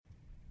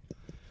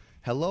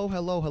Hello,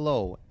 hello,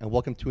 hello, and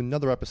welcome to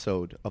another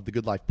episode of the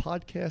Good Life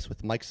Podcast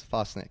with Mike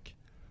Safo.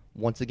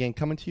 Once again,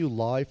 coming to you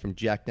live from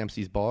Jack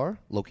Dempsey's Bar,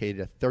 located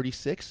at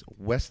 36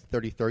 West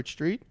 33rd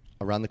Street,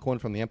 around the corner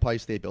from the Empire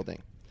State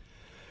Building.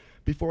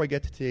 Before I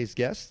get to today's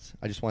guest,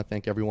 I just want to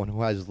thank everyone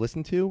who has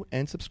listened to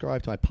and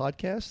subscribed to my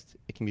podcast.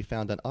 It can be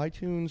found on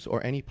iTunes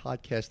or any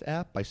podcast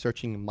app by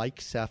searching Mike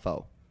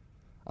Safo.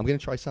 I'm going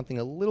to try something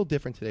a little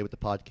different today with the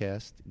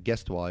podcast,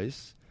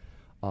 guest-wise.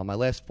 My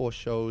last 4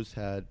 shows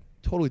had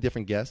totally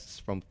different guests,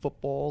 from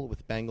football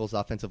with Bengals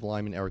offensive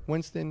lineman Eric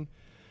Winston,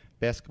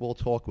 basketball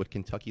talk with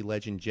Kentucky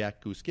legend Jack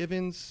Goose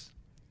Givens,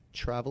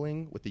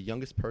 traveling with the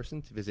youngest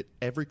person to visit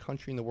every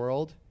country in the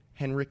world,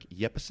 Henrik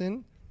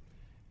Jeppesen,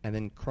 and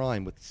then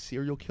crime with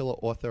serial killer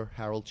author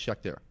Harold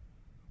Schechter.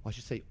 Well, I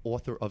should say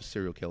author of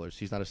serial killers.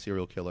 He's not a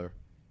serial killer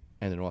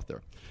and an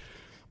author.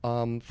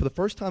 For the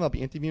first time, I'll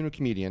be interviewing a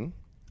comedian.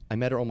 I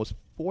met her almost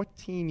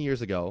 14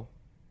 years ago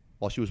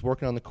while she was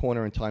working on the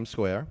corner in Times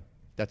Square.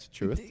 That's the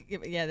truth.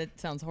 Yeah, that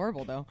sounds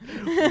horrible, though.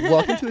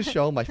 Welcome to the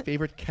show, my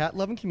favorite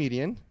cat-loving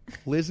comedian,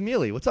 Liz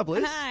Miele. What's up,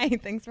 Liz? Hi,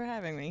 thanks for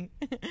having me.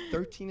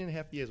 13 and a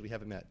half years we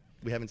haven't met.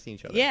 We haven't seen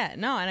each other. Yeah,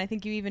 no, and I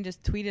think you even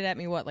just tweeted at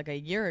me, like a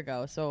year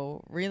ago.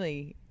 So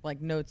really,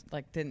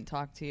 didn't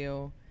talk to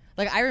you.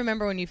 Like, I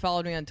remember when you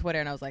followed me on Twitter,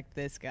 and I was like,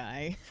 this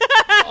guy.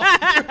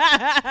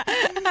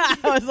 I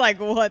was like,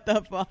 what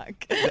the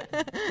fuck?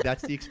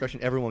 That's the expression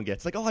everyone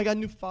gets. Like, oh, I got a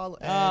new follow,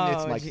 and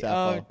it's Mike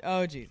Safo.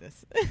 Oh,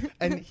 Jesus.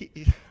 And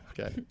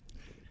okay.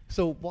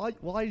 So while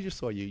I just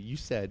saw you, you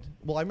said,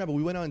 well, I remember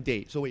we went on a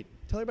date. So wait,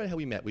 tell everybody how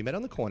we met. We met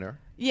on the corner.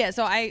 Yeah.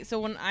 So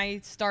when I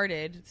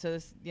started, I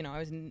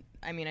started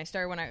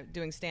when I was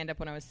doing stand up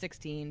when I was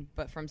 16,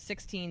 but from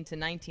 16 to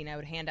 19, I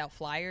would hand out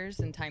flyers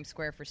in Times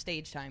Square for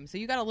stage time. So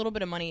you got a little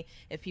bit of money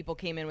if people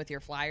came in with your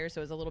flyers.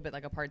 So it was a little bit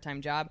like a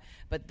part-time job.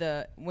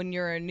 But when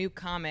you're a new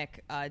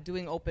comic,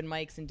 doing open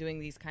mics and doing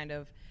these kind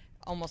of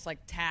almost like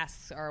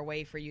tasks are a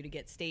way for you to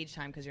get stage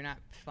time because you're not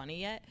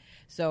funny yet.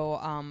 So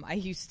I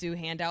used to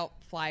hand out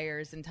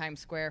flyers in Times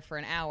Square for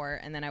an hour,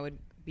 and then I would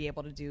be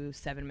able to do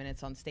 7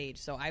 minutes on stage.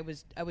 So I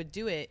would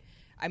do it.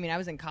 I mean, I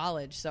was in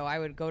college, so I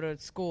would go to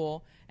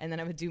school, and then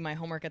I would do my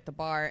homework at the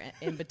bar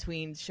in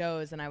between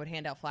shows, and I would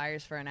hand out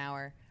flyers for an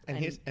hour. And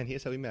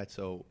here's how we met.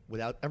 So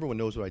everyone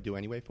knows what I do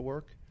anyway for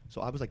work.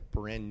 So I was like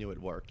brand new at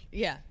work.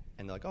 Yeah.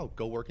 And they're like, oh,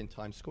 go work in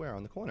Times Square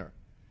on the corner.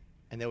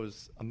 And there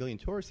was a million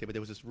tourists here, but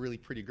there was this really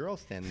pretty girl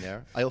standing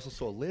there. I also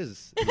saw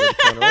Liz in the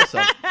corner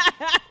also.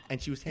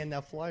 And she was handing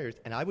out flyers.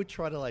 And I would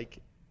try to, like,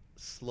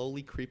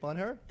 slowly creep on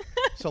her.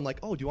 So I'm like,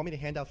 oh, do you want me to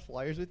hand out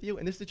flyers with you?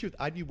 And this is the truth.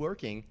 I'd be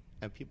working,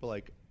 and people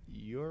like,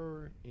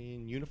 you're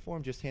in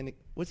uniform just handing,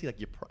 what's he like?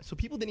 So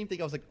people didn't even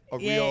think I was, like, a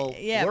real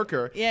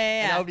worker.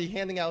 Yeah. And I would be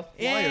handing out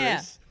flyers.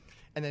 Yeah.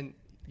 And then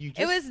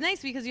it was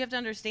nice because you have to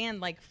understand,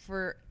 like,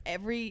 for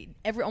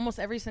almost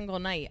every single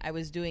night, I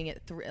was doing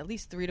it at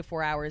least 3 to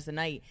 4 hours a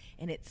night,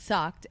 and it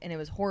sucked, and it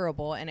was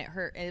horrible, and it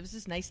hurt. And it was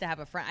just nice to have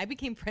a friend. I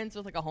became friends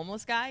with, like, a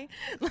homeless guy.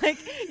 Like,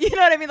 you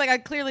know what I mean?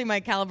 Like, clearly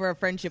my caliber of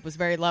friendship was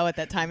very low at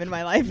that time in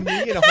my life.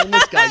 Me and a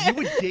homeless guy, you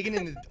were digging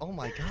in oh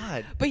my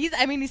God. But he's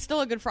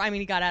still a good friend. I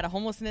mean, he got out of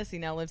homelessness. He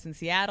now lives in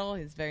Seattle.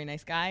 He's a very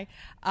nice guy.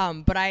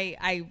 But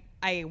I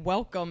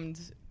welcomed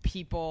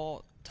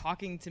people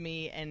talking to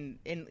me, and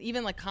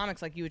even like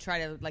comics, like you would try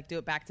to like do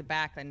it back to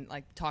back and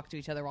like talk to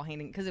each other while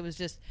handing, because it was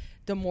just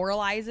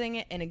demoralizing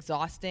and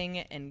exhausting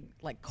and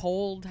like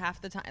cold half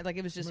the time. Like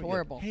it was just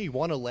horrible. Hey, you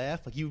want to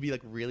laugh? Like you would be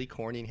like really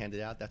corny and hand it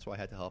out. That's why I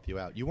had to help you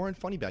out. You weren't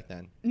funny back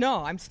then.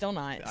 No, I'm still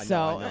not. I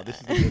know. This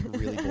is like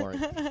really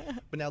boring.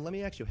 But now let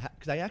me ask you,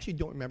 because I actually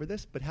don't remember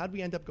this, but how did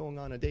we end up going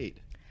on a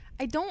date?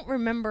 I don't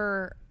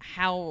remember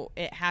how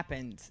it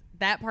happened.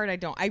 That part I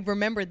don't. I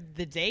remember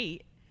the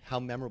date. How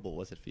memorable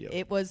was it for you?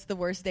 It was the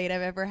worst date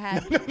I've ever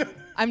had. No.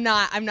 I'm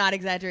not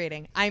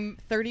exaggerating. I'm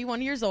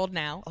 31 years old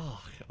now.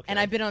 Oh, okay. And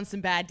I've been on some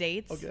bad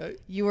dates. Okay.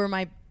 You were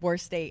my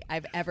worst date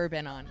I've ever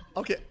been on.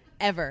 Okay.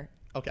 Ever.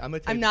 Okay,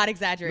 I'm not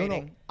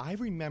exaggerating. No, I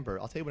remember.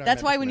 I'll tell you what I remember.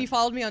 That's why when you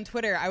followed me on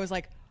Twitter, I was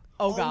like,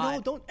 oh God.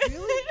 No, don't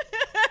really.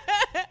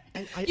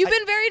 You've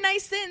been very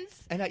nice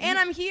since, and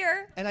I'm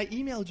here. And I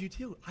emailed you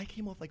too. I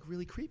came off like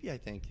really creepy, I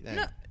think.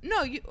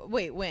 No.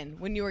 Wait,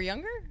 when you were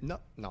younger? No.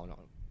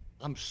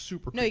 I'm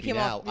super no, creepy you came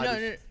now.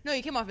 Off. No,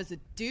 you came off as a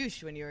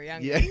douche when you were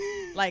younger. Yeah.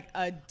 Like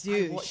a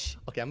douche.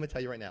 Okay, I'm gonna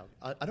tell you right now.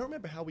 I don't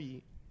remember how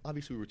we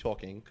were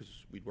talking because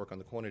we'd work on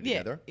the corner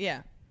together.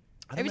 Yeah.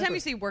 Every time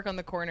you say work on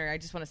the corner, I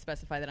just want to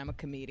specify that I'm a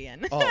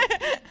comedian. Oh.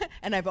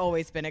 And I've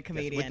always been a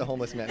comedian. Yes, with the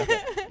homeless man. Okay.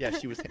 Yeah,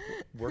 she was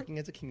working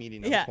as a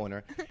comedian on the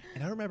corner. And I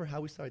don't remember how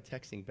we started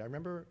texting, but I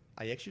remember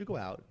I asked you to go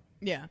out.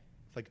 Yeah.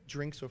 Like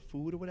drinks or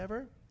food or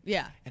whatever.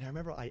 Yeah. And I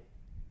remember I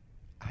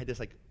had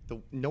this like,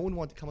 no one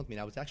wanted to come with me.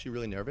 And I was actually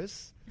really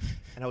nervous.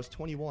 And I was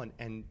 21.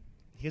 And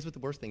here's what the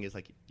worst thing is.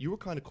 Like, you were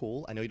kind of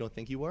cool. I know you don't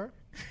think you were.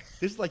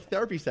 This is like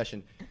therapy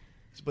session.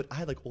 But I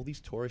had like all these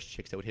tourist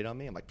chicks that would hit on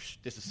me. I'm like,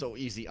 this is so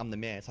easy. I'm the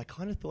man. So I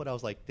kind of thought I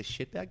was like the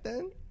shit back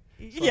then.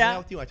 So I hung out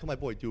with you. I told my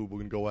boy, dude, we're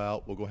going to go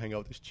out. We'll go hang out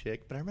with this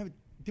chick. But I remember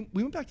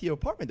we went back to your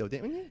apartment though,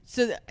 didn't we?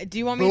 So do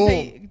you want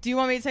me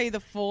to tell you the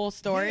full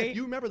story? Yeah,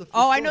 you remember the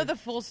full story. I know the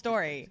full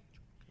story.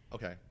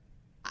 Okay.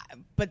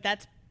 But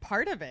that's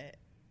part of it.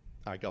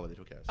 All right, go with it.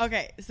 Who cares?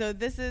 Okay, so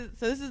this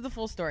is the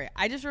full story.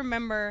 I just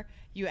remember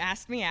you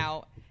asked me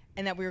out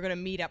and that we were going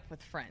to meet up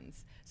with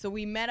friends. So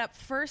we met up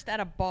first at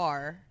a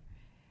bar.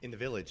 In the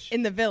village.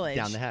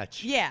 Down the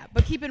hatch. Yeah,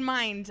 but keep in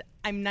mind,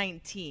 I'm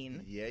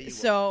 19. Yeah, you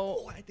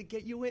so, I had to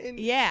get you in.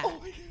 Yeah. Oh,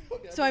 my God.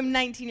 Okay, so I'm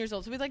 19 years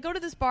old. So we go to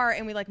this bar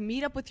and we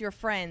meet up with your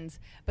friends.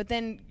 But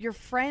then your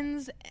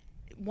friends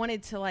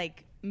wanted to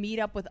meet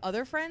up with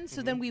other friends.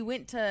 So then we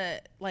went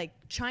to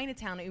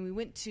Chinatown and we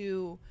went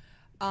to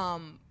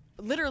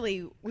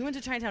literally we went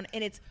to Chinatown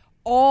and it's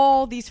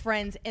all these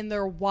friends and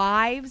their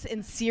wives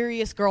and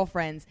serious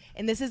girlfriends,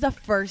 and this is a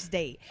first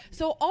date.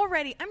 So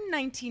already I'm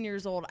 19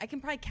 years old. I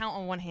can probably count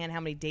on one hand how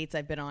many dates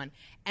I've been on,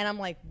 and I'm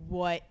like,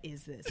 what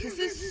is this? This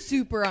is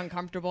super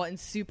uncomfortable and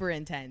super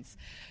intense.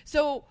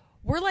 So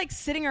we're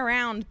sitting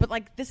around, but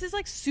this is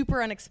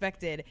super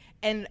unexpected,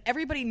 and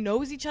everybody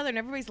knows each other and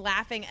everybody's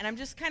laughing, and I'm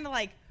just kind of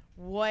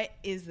what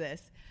is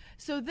this?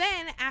 So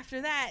then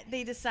after that,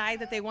 they decide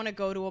that they want to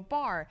go to a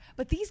bar.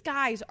 But these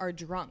guys are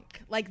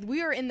drunk.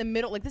 We are in the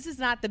middle. This is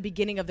not the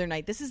beginning of their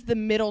night. This is the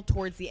middle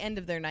towards the end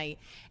of their night.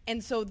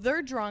 And so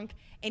they're drunk.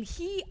 And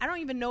I don't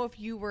even know if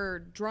you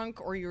were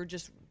drunk or you were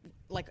just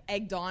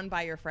egged on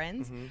by your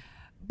friends. Mm-hmm.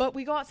 But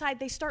we go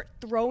outside. They start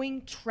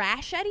throwing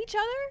trash at each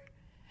other.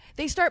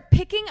 They start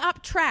picking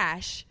up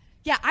trash.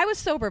 Yeah, I was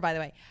sober, by the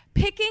way.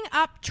 Picking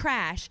up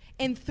trash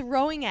and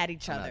throwing at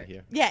each other. Out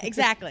here. Yeah,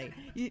 exactly.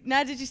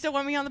 Now, did you still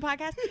want me on the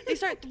podcast? They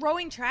start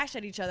throwing trash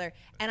at each other,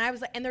 and I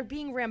was and they're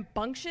being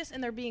rambunctious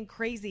and they're being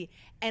crazy,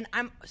 and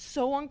I'm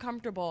so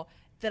uncomfortable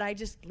that I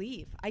just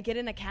leave. I get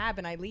in a cab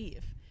and I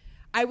leave.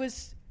 I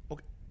was.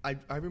 Okay,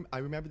 I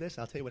remember this.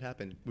 And I'll tell you what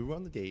happened. We were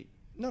on the date.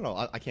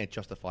 No, I can't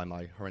justify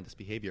my horrendous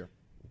behavior.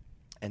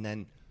 And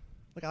then,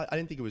 I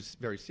didn't think it was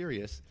very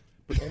serious.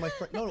 But all my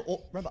friends,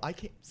 remember, I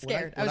can't.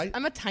 Scared.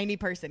 I'm a tiny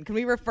person. Can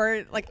we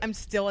refer, I'm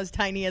still as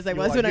tiny as I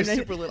was when I'm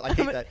super little. I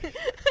hate that.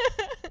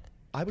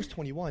 I was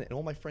 21, and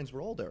all my friends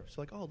were older.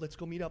 So, let's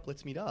go meet up.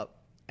 Let's meet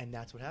up. And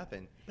that's what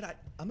happened. But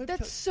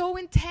that's so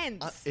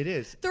intense. It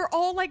is. They're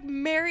all,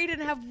 married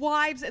and have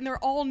wives, and they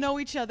all know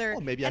each other.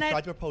 Well, maybe I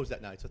tried to propose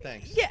that night, so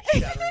thanks. Yeah.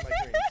 Shattering my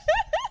dreams.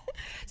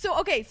 So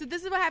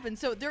this is what happened.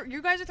 So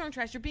you guys are throwing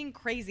trash. You're being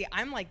crazy.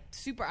 I'm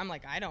super.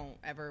 I don't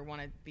ever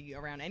want to be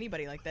around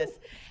anybody like this.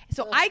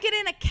 So I get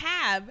in a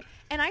cab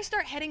and I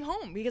start heading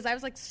home because I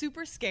was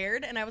super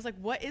scared and I was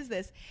what is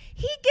this?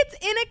 He gets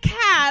in a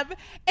cab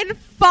and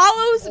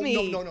follows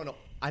me. No.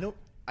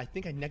 I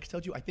think I next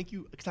told you. I think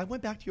you because I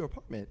went back to your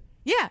apartment.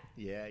 Yeah.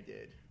 Yeah, I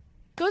did.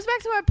 Goes back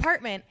to my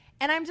apartment,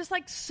 and I'm just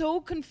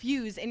so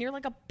confused. And you're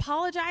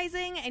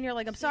apologizing, and you're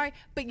I'm sorry,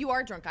 but you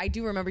are drunk. I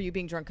do remember you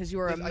being drunk because you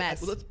were a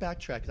mess. Let's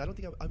backtrack because I don't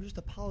think I was just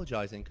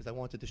apologizing because I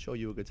wanted to show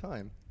you a good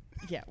time.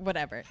 Yeah,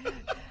 whatever.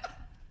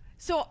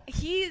 So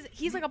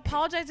he's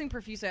apologizing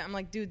profusely. I'm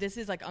dude, this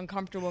is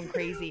uncomfortable and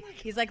crazy.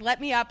 He's let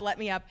me up,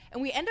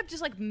 and we end up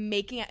just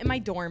making out in my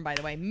dorm. By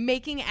the way,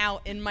 making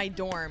out in my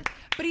dorm.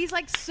 But he's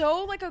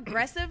so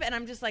aggressive, and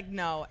I'm just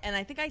no. And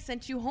I think I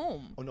sent you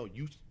home. Oh no,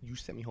 you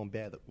sent me home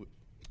bad.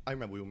 I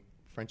remember we were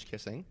French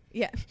kissing.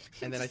 Yeah.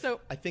 And then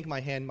I think my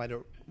hand might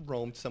have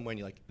roamed somewhere, and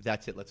you're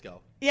that's it, let's go.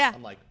 Yeah.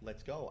 I'm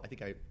let's go. I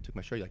think I took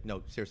my shirt. You're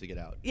no, seriously, get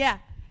out. Yeah.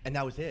 And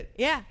that was it.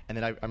 Yeah. And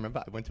then I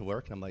remember I went to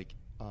work, and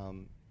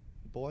I'm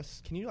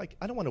boss, can you I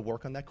don't want to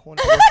work on that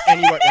corner. I worked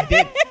anywhere. I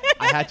did.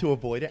 I had to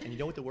avoid it. And you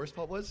know what the worst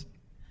part was?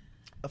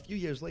 A few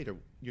years later,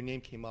 your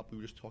name came up. We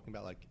were just talking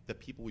about the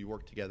people we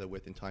worked together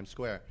with in Times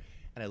Square.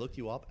 And I looked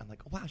you up. I'm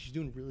oh wow, she's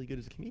doing really good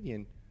as a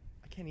comedian.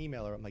 I can't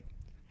email her. I'm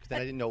because then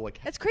I didn't know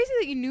It's crazy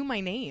that you knew my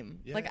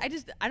name. Yeah.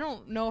 I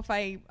don't know if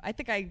I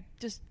think I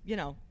just,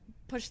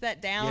 pushed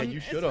that down. Yeah, you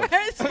should have.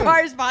 As far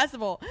as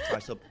possible. All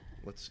right, so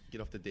let's get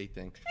off the date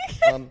thing.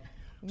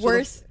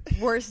 Worst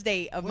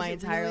date of my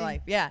entire really?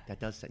 Life. Yeah. That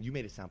does sound, you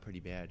made it sound pretty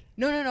bad.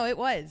 No, it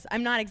was.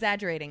 I'm not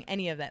exaggerating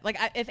any of that.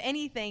 If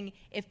anything,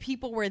 if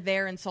people were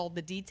there and saw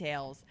the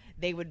details,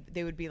 they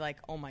would be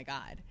oh my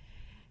God.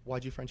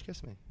 Why'd you French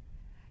kiss me?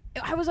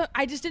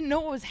 I just didn't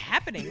know what was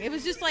happening. It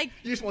was just you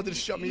just wanted to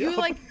shut me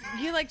up.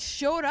 You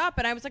showed up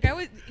and I was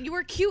you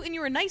were cute and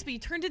you were nice, but you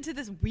turned into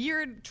this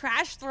weird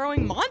trash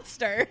throwing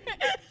monster.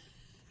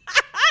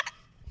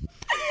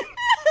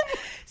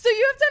 So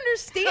you have to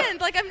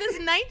understand, I'm this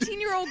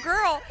 19-year-old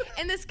girl,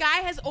 and this guy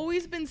has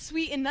always been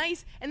sweet and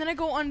nice, and then I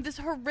go on this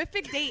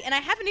horrific date, and I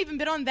haven't even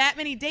been on that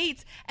many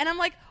dates, and I'm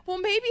well,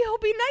 maybe he'll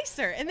be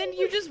nicer. And then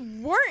you just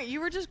weren't. You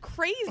were just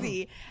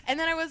crazy. And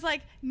then I was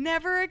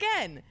never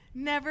again.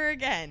 Never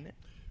again.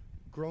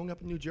 Growing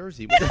up in New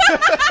Jersey.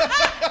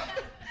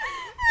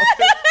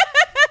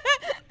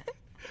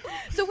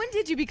 So when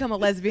did you become a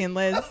lesbian,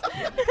 Liz?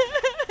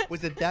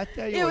 Was it that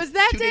day? It was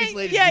that 2 day. days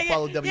later you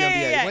followed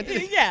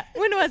WNBA. Yeah.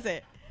 When was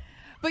it?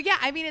 But yeah,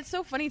 it's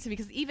so funny to me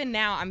because even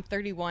now I'm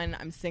 31,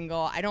 I'm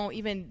single. I don't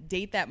even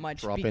date that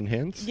much. Dropping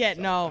hints? Yeah,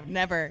 no,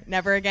 never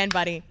again,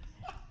 buddy.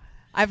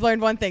 I've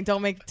learned one thing: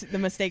 don't make the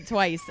mistake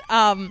twice.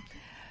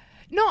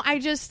 No,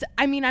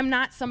 I'm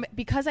not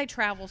because I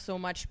travel so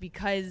much,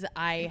 because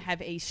I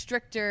have a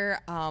stricter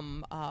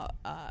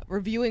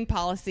reviewing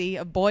policy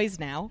of boys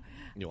now.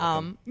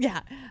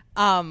 Yeah.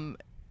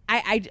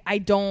 I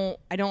don't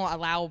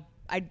allow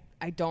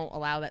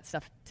that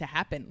stuff to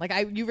happen. Like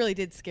you really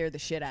did scare the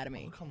shit out of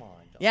me. Oh, come on.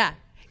 Dog. Yeah.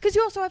 Because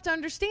you also have to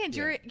understand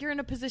you're in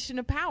a position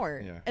of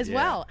power as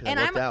well. And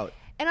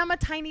I'm a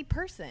tiny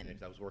person.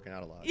 Because I was working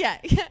out a lot. Yeah.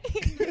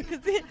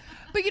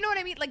 But you know what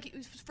I mean? Like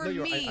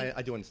me,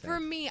 I do understand. For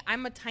me,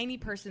 I'm a tiny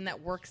person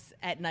that works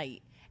at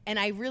night. And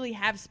I really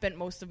have spent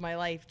most of my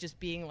life just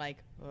being like,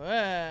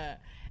 ugh.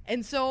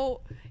 And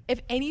so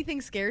if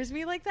anything scares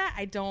me like that,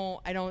 I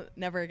don't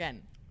never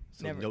again.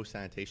 So never. No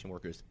sanitation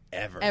workers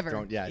ever.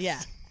 Ever. Yes.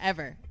 Yeah,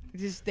 ever.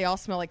 They all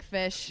smell like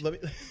fish.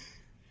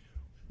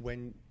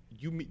 When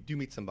you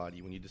meet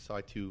somebody, when you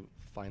decide to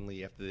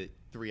finally, after the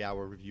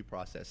 3-hour review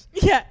process,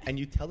 and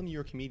you tell them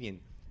you're a comedian,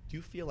 do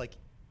you feel like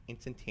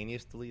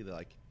instantaneously they're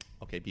like,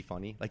 okay, be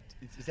funny? Like,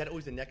 is that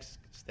always the next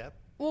step?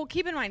 Well,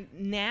 keep in mind,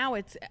 now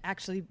it's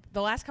actually,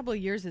 the last couple of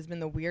years has been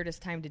the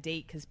weirdest time to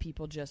date because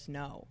people just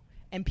know.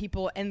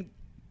 And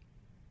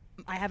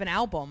I have an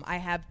album. I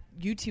have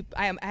YouTube.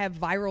 I have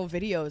viral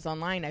videos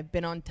online. I've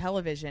been on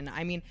television.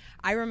 I mean,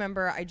 I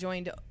remember I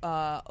joined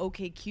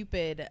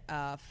OkCupid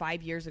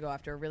 5 years ago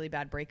after a really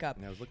bad breakup.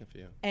 And I was looking for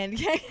you. And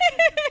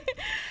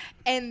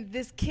and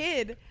this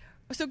kid.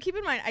 So keep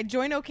in mind, I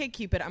joined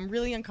OkCupid. I'm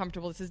really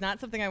uncomfortable. This is not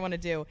something I want to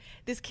do.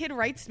 This kid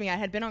writes to me. I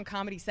had been on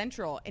Comedy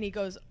Central, and he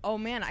goes, "Oh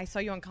man, I saw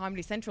you on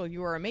Comedy Central.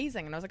 You were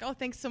amazing." And I was like, "Oh,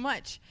 thanks so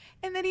much."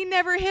 And then he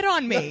never hit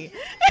on me.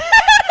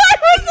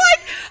 I was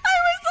like,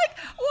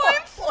 well,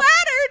 I'm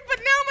flattered, but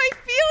now my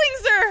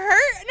feelings are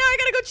hurt. Now I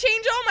gotta go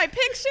change all my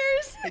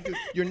pictures. Hey, dude,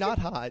 you're not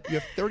hot. You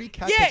have 30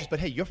 cat pictures, but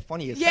hey, you're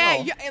funny as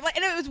hell. Yeah,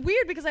 and it was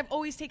weird because I've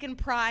always taken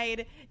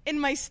pride in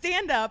my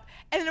stand-up,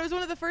 and it was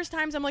one of the first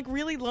times I'm like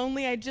really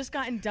lonely. I'd just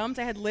gotten dumped.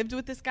 I had lived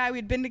with this guy.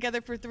 We'd been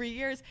together for 3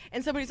 years,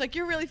 and somebody's like,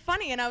 "You're really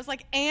funny," and I was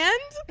like, "And?"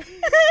 And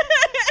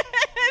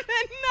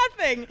then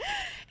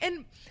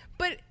nothing.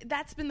 But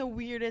that's been the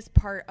weirdest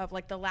part of,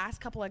 like, the last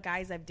couple of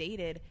guys I've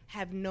dated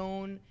have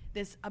known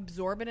this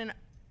absorbent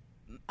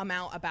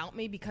amount about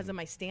me because of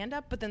my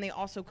stand-up, but then they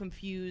also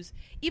confuse,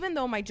 even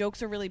though my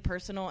jokes are really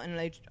personal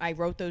and I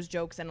wrote those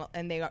jokes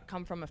and they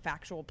come from a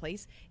factual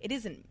place, it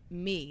isn't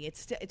me.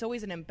 It's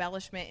always an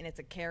embellishment, and it's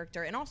a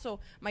character. And also,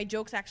 my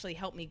jokes actually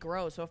help me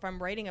grow. So if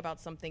I'm writing about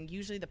something,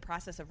 usually the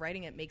process of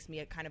writing it makes me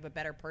a kind of a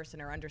better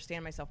person or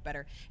understand myself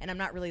better, and I'm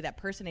not really that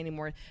person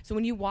anymore. So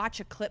when you watch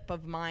a clip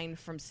of mine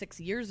from 6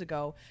 years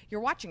ago,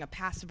 you're watching a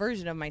past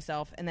version of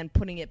myself and then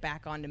putting it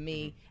back onto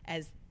me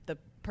as the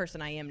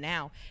person I am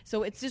now.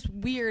 So it's just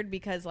weird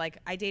because, like,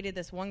 I dated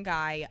this one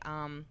guy.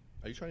 Are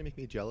you trying to make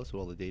me jealous with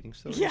all the dating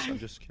stories? Yeah. I'm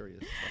just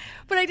curious.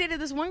 But I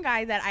dated this one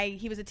guy that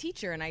he was a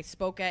teacher, and I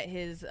spoke at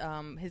his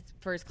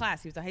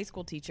class. He was a high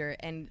school teacher,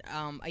 and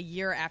a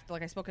year after,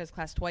 like, I spoke at his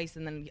class twice,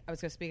 and then I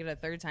was going to speak at a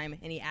third time,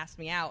 and he asked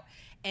me out,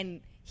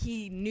 and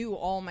he knew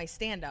all my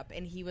stand-up,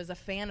 and he was a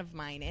fan of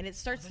mine, and it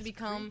starts to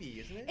become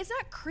creepy, isn't it? It's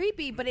not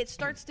creepy, but it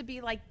starts to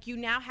be like you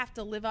now have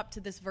to live up to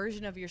this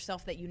version of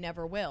yourself that you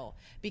never will,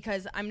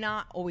 because I'm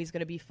not always going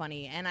to be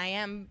funny, and I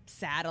am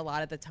sad a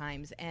lot of the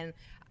times, and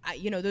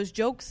those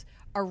jokes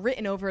are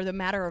written over the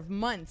matter of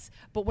months,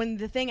 but when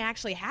the thing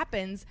actually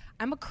happens,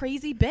 I'm a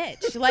crazy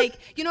bitch. Like,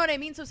 you know what I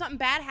mean? So something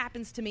bad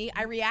happens to me,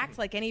 I react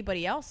like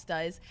anybody else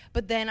does,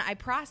 but then I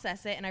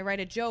process it and I write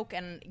a joke,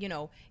 and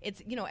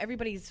it's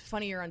everybody's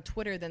funnier on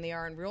Twitter than they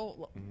are in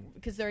real,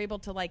 because they're able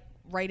to, like,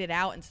 write it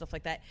out and stuff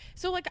like that.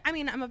 So, like, I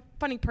mean, I'm a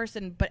funny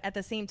person, but at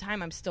the same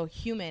time, I'm still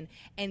human,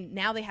 and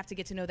now they have to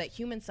get to know that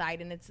human side,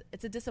 and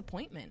it's a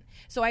disappointment.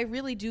 So I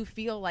really do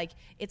feel like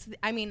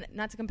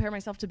not to compare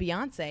myself to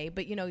Beyonce,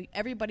 but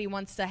everybody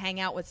wants to hang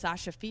out with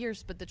Sasha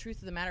Fierce, but the truth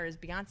of the matter is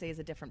Beyonce is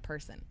a different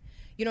person.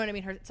 You know what I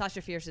mean?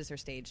 Sasha Fierce is her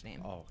stage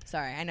name. Oh.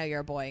 Sorry, I know you're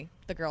a boy.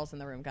 The girls in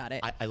the room got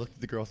it. I looked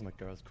at the girls. I'm like,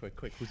 girls, quick.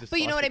 Who's this? But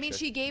you know what I mean?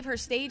 She gave her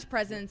stage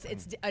presence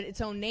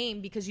its own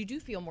name, because you do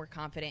feel more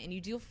confident, and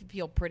you do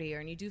feel prettier,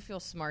 and you do feel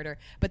smarter.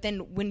 But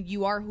then when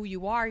you are who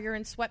you are, you're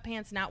in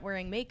sweatpants, not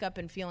wearing makeup,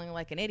 and feeling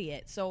like an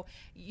idiot. So,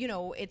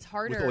 it's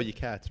harder. With all your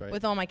cats, right?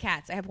 With all my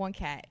cats. I have one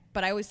cat.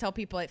 But I always tell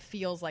people it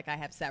feels like I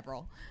have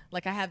several.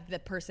 Like I have the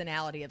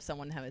personality of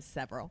someone who has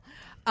several.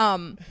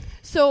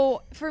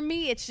 So for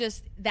me, it's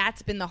just,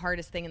 that's been the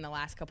hardest thing in the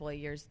last couple of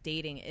years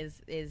dating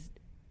is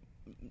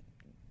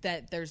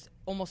that there's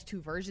almost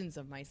two versions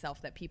of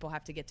myself that people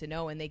have to get to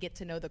know, and they get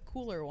to know the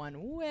cooler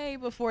one way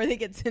before they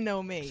get to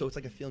know me. So it's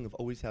like a feeling of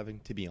always having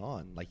to be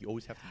on. Like you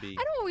always have to be.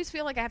 I don't always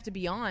feel like I have to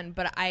be on,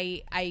 but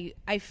I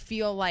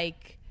feel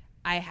like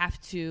I have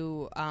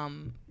to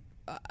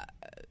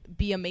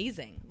be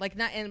amazing. Like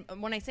not, and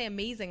when I say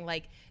amazing,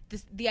 like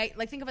this,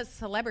 like think of a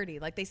celebrity.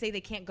 Like they say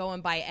they can't go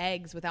and buy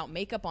eggs without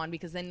makeup on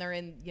because then they're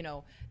in,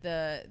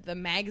 the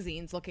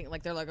magazines looking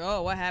like they're like,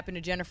 oh, what happened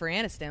to Jennifer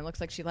Aniston? Looks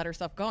like she let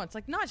herself go. It's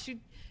like, no,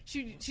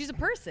 she's a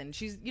person.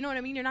 She's, you know what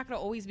I mean? You're not going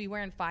to always be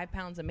wearing 5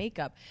 pounds of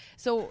makeup.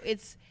 So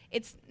it's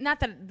not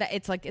that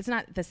it's like, it's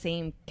not the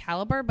same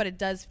caliber, but it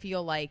does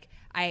feel like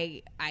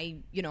I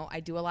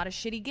do a lot of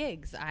shitty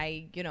gigs.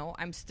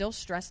 I'm still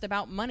stressed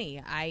about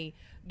money. I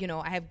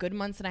have good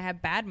months and I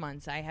have bad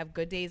months. I have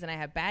good days and I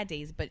have bad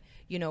days. But,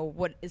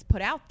 what is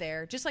put out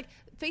there, just like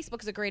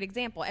Facebook is a great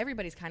example.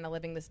 Everybody's kind of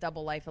living this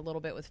double life a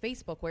little bit with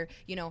Facebook where,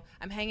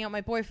 I'm hanging out with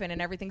my boyfriend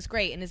and everything's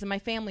great. And isn't my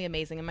family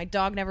amazing? And my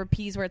dog never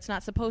pees where it's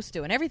not supposed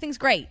to. And everything's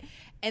great.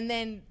 And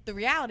then the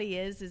reality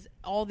is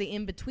all the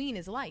in-between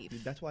is life.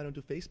 That's why I don't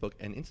do Facebook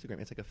and Instagram.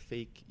 It's like a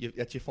fake,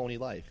 that's your phony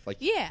life. Like,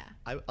 yeah.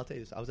 I'll tell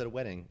you this. I was at a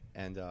wedding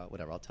and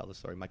whatever, I'll tell the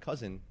story. My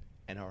cousin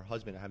and her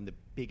husband are having the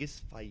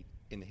biggest fight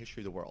in the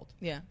history of the world.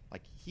 Yeah.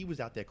 Like, he was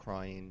out there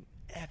crying,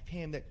 F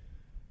him. But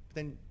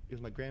then it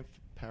was my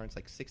grandparents'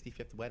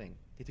 65th wedding.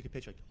 They took a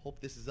picture, like,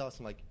 hope this is us.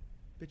 I'm like,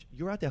 bitch,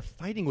 you're out there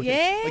fighting with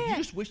him. Like, you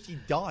just wished he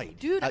died.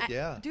 Dude,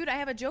 I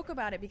have a joke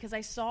about it because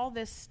I saw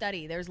this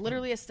study. There's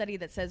literally a study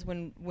that says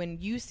when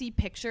you see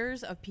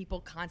pictures of people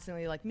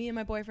constantly like, me and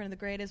my boyfriend are the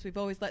greatest, we've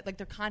always like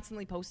they're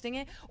constantly posting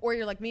it, or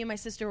you're like, me and my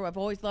sister, I've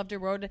always loved her,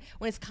 when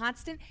it's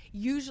constant,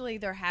 usually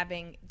they're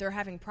having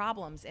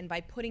problems, and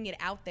by putting it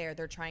out there,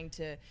 they're trying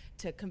to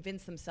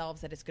convince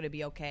themselves that it's going to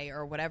be okay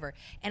or whatever.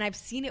 And I've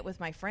seen it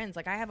with my friends.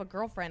 Like, I have a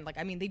girlfriend,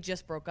 they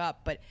just broke up,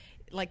 but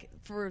like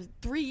for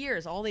 3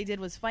 years, all they did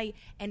was fight.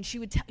 And she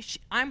would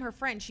I'm her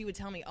friend. She would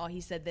tell me, oh, he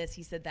said this,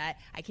 he said that.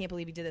 I can't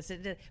believe he did this.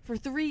 For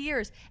 3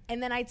 years.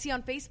 And then I'd see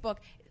on Facebook,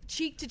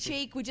 cheek to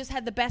cheek, we just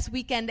had the best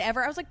weekend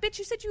ever. I was like, bitch,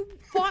 you said you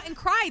fought and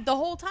cried the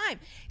whole time.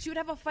 She would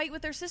have a fight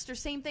with her sister.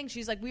 Same thing.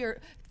 She's like,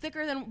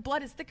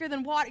 blood is thicker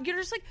than water. You're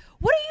just like,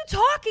 what are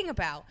you talking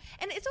about?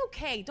 And it's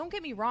okay. Don't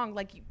get me wrong.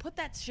 Like, you put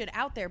that shit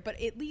out there, but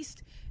at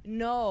least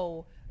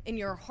know in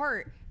your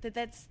heart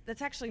that's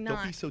actually not.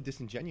 Don't be so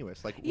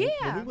disingenuous. Like, yeah.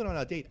 When we went on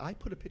our date, I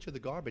put a picture of the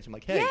garbage. I'm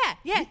like, hey.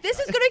 Yeah, this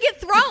is going to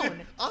get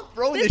thrown. I'm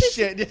throwing this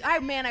shit.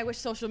 I wish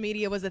social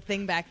media was a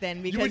thing back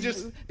then because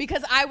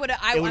I would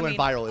have. It would have went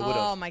viral. It would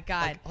have. Oh, my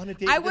God. Like, on a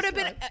date I would have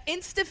been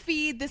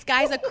Insta-feed. This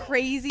guy's a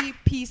crazy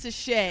piece of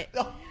shit.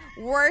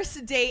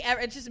 Worst date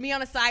ever. It's just me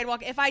on a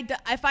sidewalk. If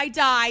I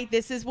die,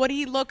 this is what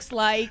he looks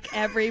like,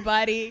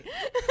 everybody.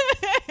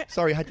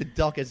 Sorry, I had to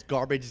duck as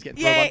garbage is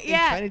getting thrown in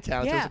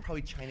Chinatown. Yeah. So it was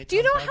probably Chinatown. Do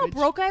you know garbage. how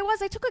broke I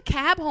was? I took a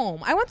cab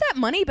home. I want that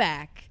money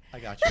back. I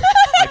got you.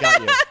 I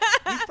got you.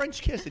 We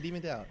French kissed. It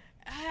evened out.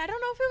 I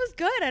don't know if it was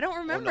good. I don't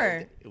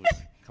remember. Oh, no,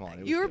 come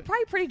on. You were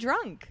probably pretty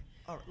drunk.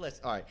 All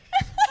right.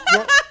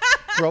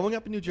 Growing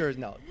up in New Jersey,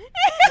 no.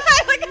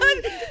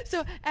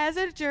 So, as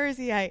a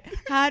Jerseyite,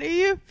 how do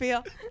you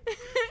feel?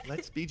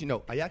 Let's speed.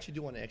 I actually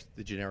do want to ask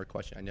the generic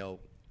question. I know.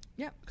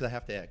 Yeah. Because I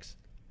have to ask.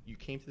 You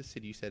came to the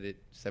city. You said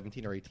it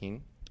 17 or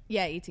 18.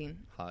 Yeah, 18.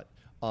 Hot.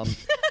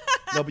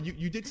 No, but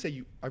you did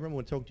say I remember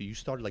when talking to you. You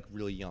started like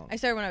really young. I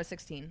started when I was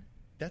 16.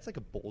 That's like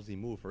a ballsy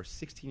move for a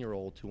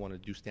 16-year-old to want to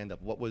do stand-up.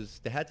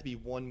 There had to be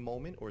one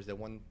moment, or is there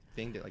one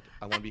thing that, like,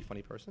 I want to be a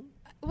funny person?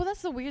 Well,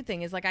 that's the weird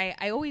thing is, like,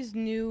 I always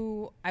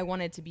knew I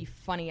wanted to be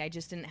funny. I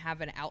just didn't have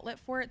an outlet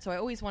for it. So I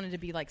always wanted to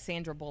be like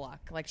Sandra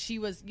Bullock. Like, she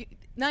was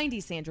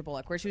 90s Sandra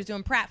Bullock, where she was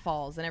doing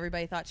pratfalls and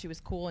everybody thought she was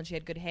cool and she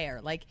had good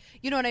hair. Like,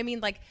 you know what I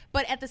mean? Like,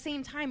 but at the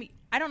same time,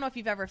 I don't know if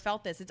you've ever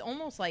felt this. It's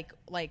almost like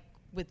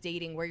with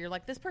dating where you're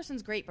like, this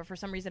person's great, but for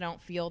some reason I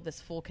don't feel this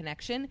full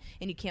connection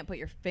and you can't put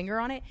your finger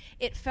on it.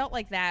 It felt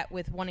like that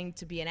with wanting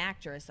to be an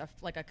actress,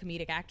 like a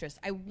comedic actress.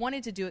 I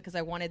wanted to do it because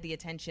I wanted the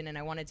attention and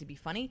I wanted to be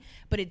funny,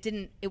 but I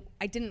didn't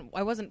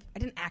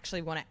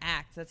actually want to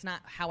act. That's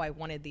not how I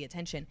wanted the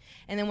attention.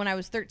 And then when I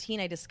was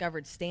 13, I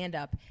discovered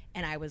stand-up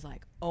and I was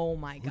like, oh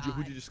my God.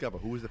 Who'd you discover?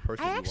 Who was the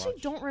person you watched? I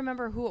actually don't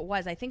remember who it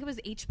was. I think it was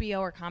HBO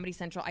or Comedy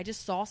Central. I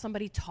just saw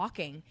somebody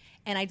talking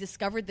and I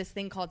discovered this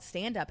thing called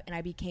stand-up and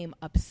I became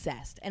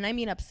obsessed. And I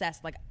mean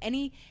obsessed. Like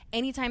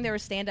anytime there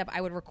was stand-up,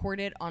 I would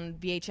record it on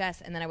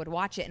VHS and then I would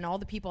watch it. And all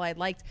the people I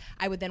liked,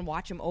 I would then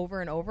watch them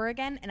over and over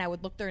again. And I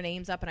would look their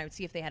names up and I would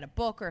see if they had a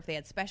book or if they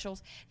had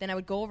specials. Then I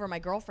would go over to my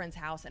girlfriend's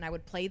house and I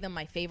would play them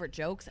my favorite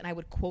jokes and I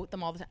would quote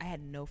them all the time. I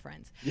had no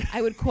friends. Yeah.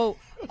 I would quote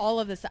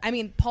all of this. I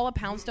mean, Paula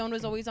Poundstone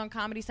was always on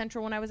Comedy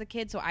Central when I was a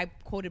kid. So I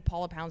quoted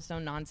Paula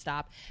Poundstone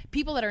nonstop.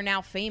 People that are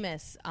now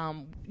famous,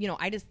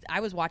 I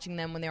was watching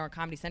them when they were on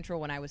Comedy Central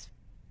when I was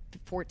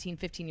 14,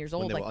 15 years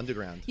old. When they were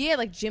underground. Yeah,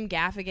 like Jim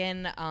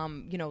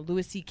Gaffigan,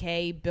 Louis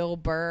C.K., Bill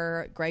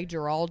Burr, Greg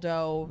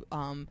Giraldo.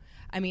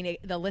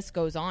 The list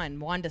goes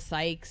on. Wanda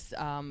Sykes.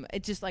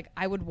 It's just like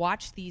I would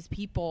watch these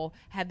people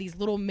have these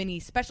little mini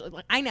special.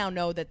 Like, I now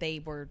know that they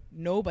were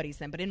nobodies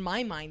then, but in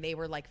my mind they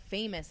were like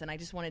famous, and I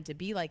just wanted to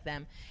be like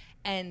them.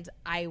 And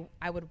I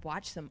would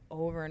watch them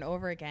over and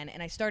over again.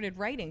 And I started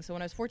writing. So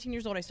when I was 14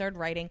 years old, I started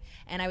writing.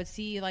 And I would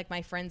see, like,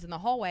 my friends in the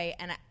hallway,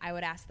 and I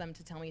would ask them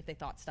to tell me if they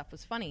thought stuff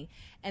was funny.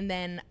 And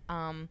then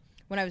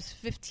when I was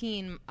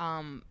 15,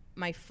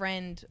 my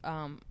friend,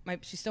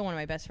 she's still one of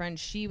my best friends.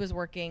 She was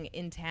working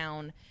in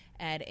town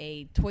at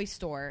a toy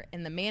store,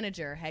 and the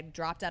manager had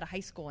dropped out of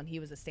high school, and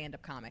he was a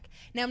stand-up comic.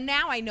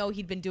 Now I know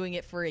he'd been doing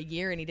it for a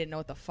year, and he didn't know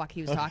what the fuck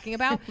he was talking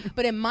about.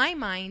 But in my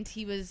mind,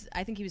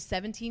 I think he was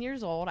 17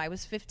 years old. I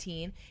was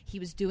 15. He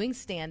was doing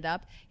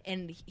stand-up,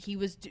 and he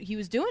was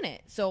doing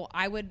it. So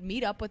I would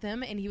meet up with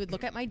him, and he would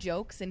look at my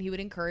jokes, and he would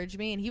encourage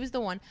me. And he was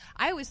the one.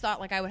 I always thought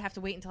like I would have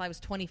to wait until I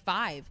was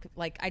 25.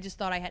 Like I just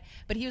thought I had.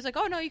 But he was like,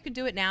 "Oh no, you can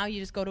do it now. You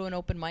just go to an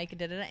open mic and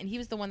da-da-da." And he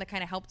was the one that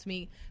kind of helped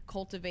me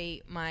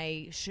cultivate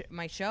my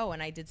show.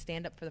 And I did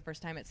stand up for the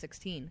first time at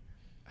 16.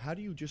 How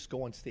do you just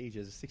go on stage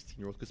as a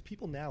 16-year-old? Because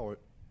people now are,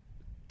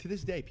 to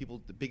this day,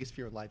 the biggest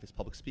fear in life is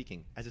public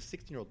speaking. As a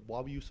 16-year-old,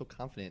 why were you so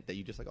confident that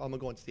you just like, oh, I'm going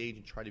to go on stage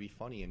and try to be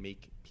funny and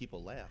make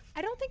people laugh?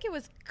 I don't think it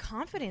was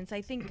confidence.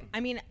 I think,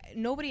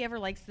 nobody ever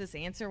likes this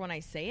answer when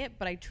I say it,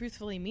 but I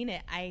truthfully mean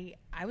it. I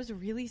was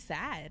really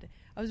sad.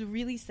 I was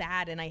really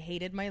sad, and I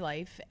hated my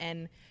life.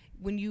 And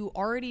when you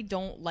already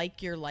don't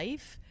like your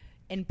life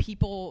and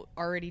people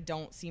already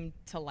don't seem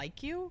to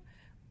like you,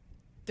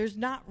 there's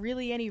not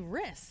really any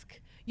risk.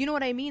 You know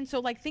what I mean? So,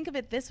 like, think of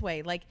it this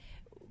way. Like,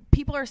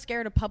 people are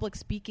scared of public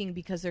speaking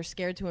because they're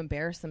scared to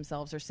embarrass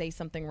themselves or say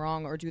something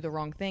wrong or do the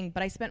wrong thing.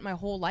 But I spent my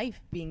whole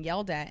life being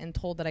yelled at and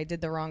told that I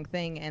did the wrong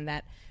thing and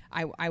that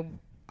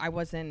I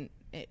wasn't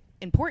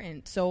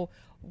important. So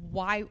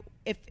why,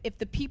 if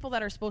the people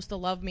that are supposed to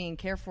love me and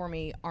care for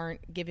me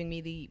aren't giving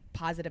me the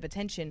positive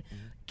attention,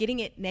 getting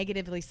it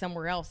negatively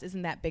somewhere else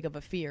isn't that big of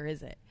a fear,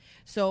 is it?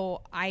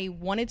 So I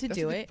wanted to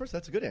do it. First,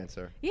 that's a good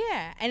answer.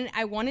 Yeah, and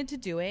I wanted to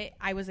do it.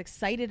 I was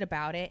excited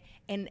about it,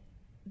 and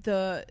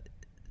the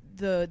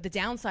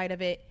downside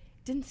of it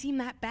didn't seem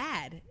that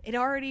bad. It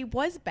already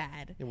was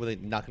bad. And were they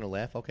not going to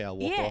laugh? Okay, I'll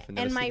walk off and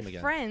never see them again. And my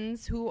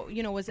friends, who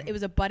it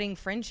was a budding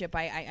friendship.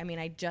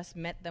 I just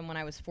met them when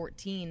I was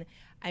 14.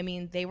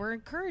 They were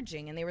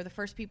encouraging, and they were the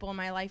first people in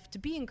my life to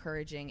be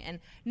encouraging. And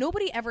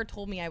nobody ever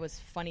told me I was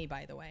funny.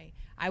 By the way,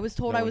 I was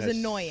told I was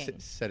annoying.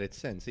 Said it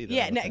since either.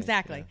 Yeah, no,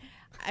 exactly.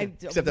 Yeah.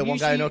 Except that one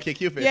guy I know,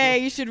 Cupid. Yeah,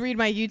 you should read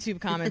my YouTube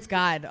comments.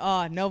 God,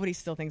 nobody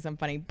still thinks I'm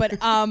funny, but.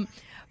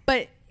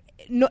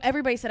 No,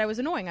 everybody said I was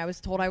annoying. I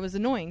was told I was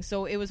annoying.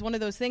 So it was one of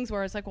those things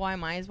where I was like, well, I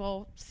might as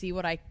well see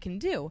what I can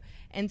do.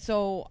 And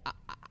so,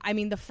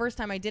 the first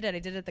time I did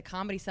it at the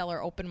Comedy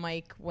Cellar open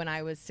mic when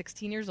I was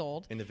 16 years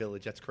old. In the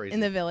Village. That's crazy. In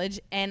the Village.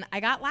 And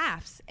I got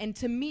laughs. And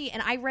to me,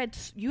 and I read,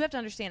 you have to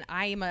understand,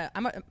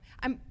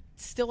 I'm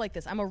still like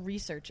this. I'm a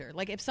researcher.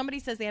 Like, if somebody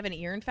says they have an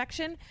ear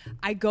infection,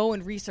 I go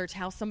and research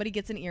how somebody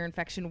gets an ear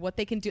infection, what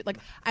they can do. Like,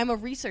 I'm a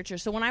researcher.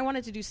 So when I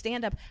wanted to do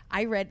stand-up,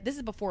 I read, this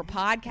is before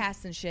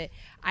podcasts and shit,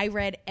 I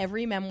read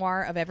every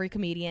memoir of every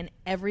comedian,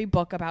 every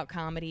book about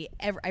comedy.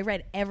 I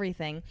read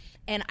everything.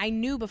 And I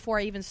knew before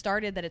I even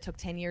started that it took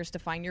 10 years to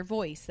find your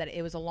voice, that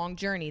it was a long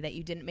journey, that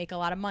you didn't make a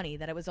lot of money,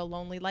 that it was a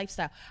lonely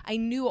lifestyle. I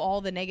knew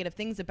all the negative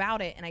things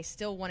about it, and I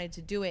still wanted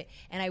to do it.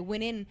 And I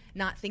went in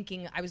not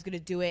thinking I was going to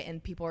do it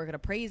and people were going to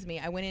praise me.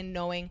 I went in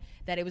knowing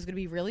that it was going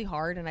to be really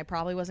hard and I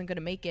probably wasn't going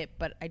to make it,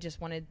 but I just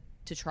wanted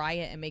to try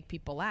it and make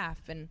people laugh,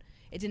 and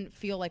it didn't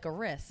feel like a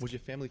risk. Was your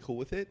family cool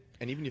with it?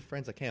 And even your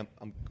friends, like, hey,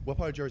 what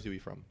part of Jersey are you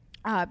from?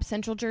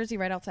 Central Jersey,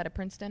 right outside of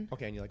Princeton.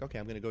 Okay, and you're like, okay,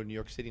 I'm going to go to New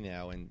York City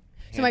now and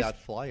hand out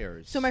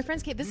flyers. So my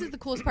friends came. This is the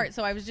coolest part.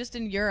 So I was just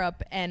in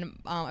Europe, and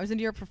I was in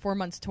Europe for 4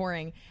 months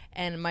touring,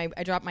 and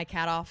I dropped my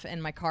cat off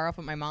and my car off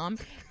with my mom.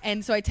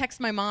 And so I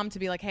text my mom to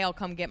be like, hey, I'll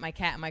come get my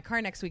cat in my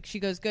car next week. She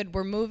goes, good,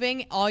 we're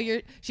moving.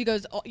 She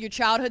goes, your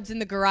childhood's in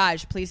the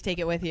garage. Please take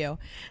it with you.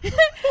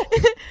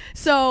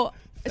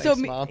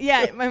 Thanks, Mom.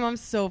 Yeah, my mom's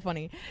so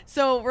funny.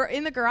 So we're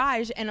in the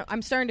garage, and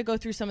I'm starting to go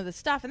through some of the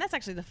stuff, and that's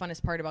actually the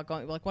funnest part about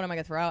going. Like, what am I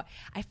going to throw out?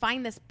 I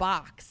find this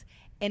box,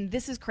 and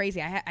this is crazy.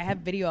 I have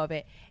video of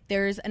it.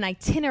 There's an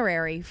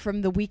itinerary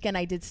from the weekend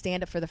I did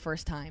stand-up for the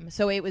first time.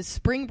 So it was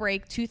spring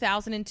break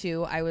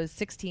 2002. I was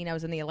 16. I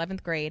was in the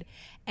 11th grade.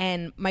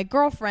 And my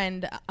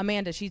girlfriend,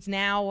 Amanda, she's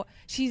now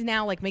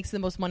like makes the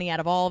most money out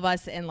of all of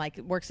us and like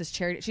works as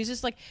charity. She's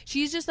just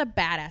a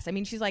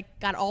badass. She's like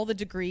got all the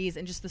degrees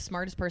and just the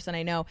smartest person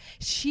I know.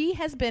 She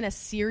has been a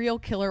serial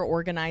killer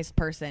organized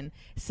person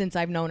since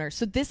I've known her.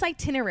 So this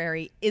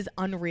itinerary is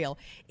unreal.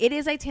 It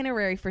is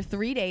itinerary for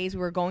 3 days.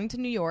 We were going to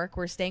New York.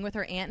 We're staying with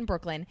her aunt in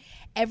Brooklyn.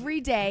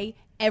 Every day,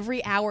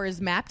 every hour is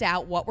mapped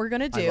out what we're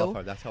going to do. I love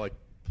her. That's how I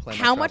plan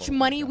my how much travel.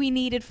 money we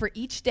needed for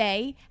each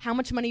day, how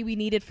much money we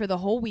needed for the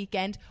whole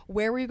weekend,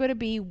 where we were going to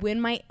be,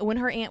 when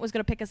her aunt was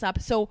going to pick us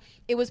up. So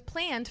it was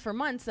planned for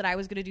months that I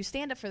was going to do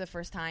stand-up for the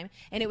first time,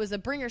 and it was a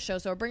bringer show.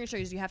 So a bringer show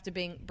is you have to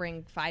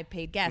bring 5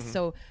 paid guests.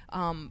 So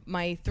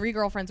my 3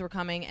 girlfriends were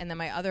coming, and then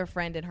my other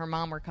friend and her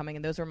mom were coming,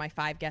 and those were my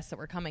 5 guests that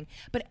were coming.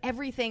 But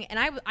everything, and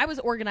I was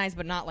organized,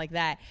 but not like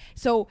that.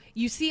 So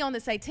you see on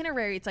this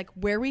itinerary, it's like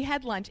where we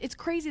had lunch. It's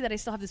crazy that I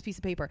still have this piece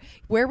of paper.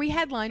 Where we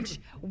had lunch,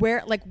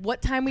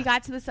 what time we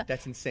got to the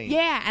That's insane.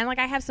 Yeah, and like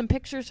I have some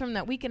pictures from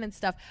that weekend and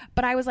stuff.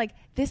 But I was like,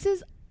 this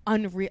is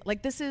unreal.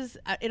 Like this is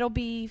it'll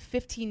be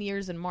 15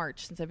 years in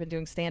March since I've been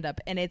doing stand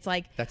up, and it's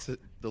like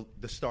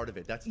the start of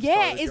it. That's the yeah,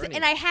 start of the journey.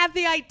 and I have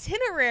the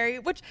itinerary,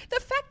 which the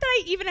fact that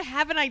I even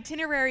have an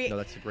itinerary. No,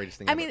 that's the greatest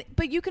thing I ever. mean,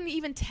 but you can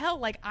even tell,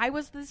 like, I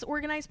was this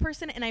organized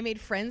person, and I made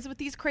friends with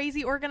these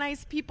crazy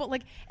organized people,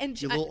 like, and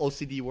Your little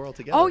OCD world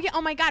together. oh yeah,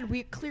 oh my God,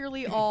 we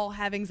clearly all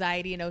have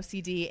anxiety and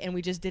OCD, and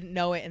we just didn't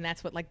know it, and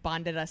that's what like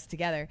bonded us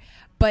together.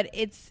 But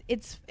it's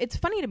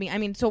funny to me. I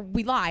mean, so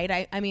we lied.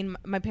 I mean,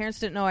 my parents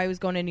didn't know I was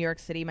going to New York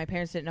City. My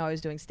parents didn't know I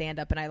was doing stand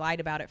up, and I lied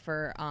about it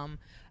for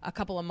a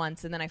couple of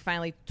months, and then I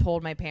finally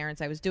told my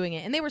parents I was doing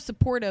it, and they were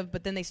supportive,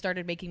 but then they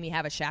started making me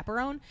have a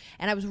chaperone,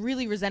 and I was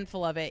really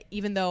resentful of it,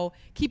 even though,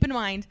 keep in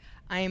mind,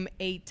 I'm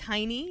a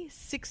tiny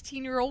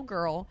 16-year-old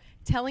girl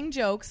telling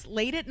jokes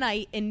late at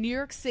night in New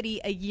York City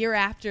a year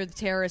after the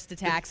terrorist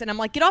attacks, and I'm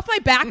like, get off my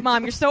back,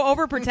 Mom, you're so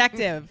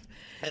overprotective.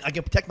 I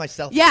can protect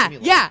myself.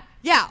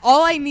 Yeah.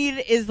 All I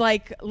need is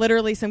like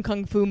literally some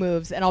kung fu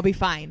moves, and I'll be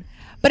fine.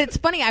 But it's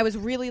funny, I was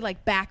really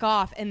like back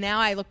off, and now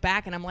I look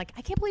back and I'm like,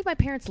 I can't believe my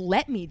parents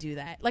let me do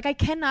that. Like, I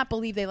cannot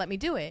believe they let me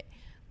do it.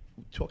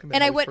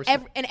 And I would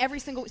every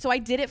single, so I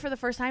did it for the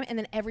first time, and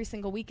then every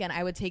single weekend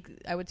I would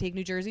take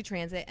New Jersey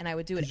Transit, and I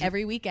would do it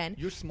every weekend.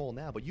 You're small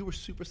now, but you were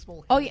super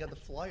small. Oh yeah. The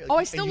flyer.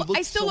 I still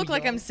look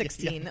like I'm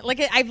 16. Yeah.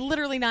 Like I've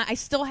literally not. I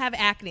still have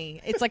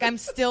acne. It's like I'm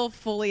still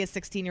fully a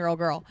 16-year-old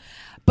girl.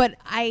 But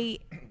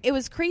it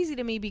was crazy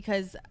to me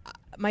because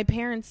my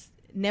parents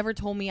never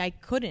told me I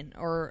couldn't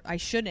or I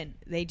shouldn't.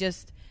 They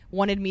just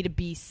wanted me to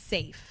be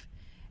safe.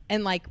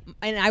 And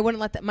I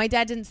wouldn't let that. My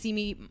dad didn't see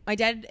me. My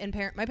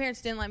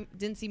parents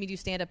didn't see me do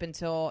stand up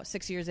until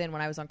 6 years in,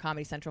 when I was on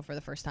Comedy Central for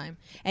the first time.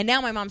 And now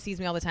my mom sees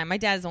me all the time. My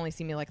dad has only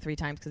seen me like 3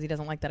 times because he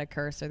doesn't like that I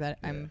curse or that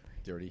I'm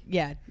dirty.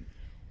 Yeah.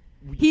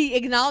 He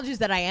acknowledges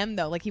that I am,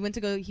 though. Like, he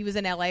was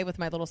in LA with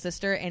my little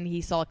sister, and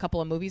he saw a couple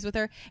of movies with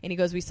her, and he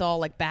goes, we saw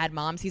like Bad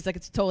Moms. He's like,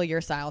 it's totally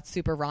your style. It's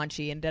super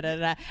raunchy and da da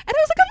da. And I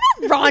was like,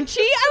 I'm not raunchy.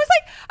 I was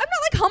like, I'm not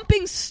like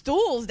humping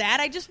stools, Dad.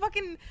 I just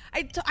fucking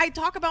I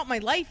talk about my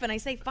life, and I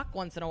say fuck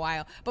once in a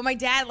while. But my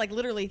dad like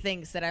literally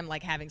thinks that I'm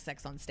like having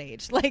sex on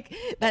stage. Like,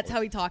 that's how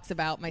he talks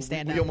about my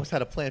stand-up. We almost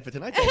had a plan for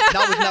tonight.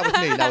 Not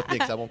with me,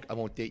 because I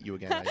won't date you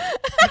again.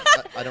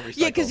 I don't recycle.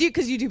 Yeah, because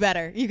you do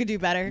better. You could do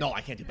better. No, I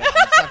can't do better.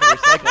 I'm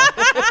just not going to recycle.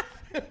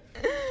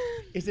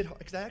 Is it?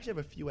 Because I actually have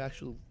a few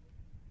actual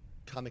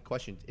comic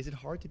questions. Is it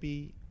hard to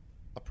be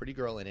a pretty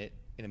girl in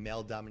a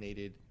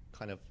male-dominated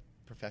kind of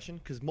profession?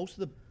 Because most of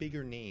the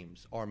bigger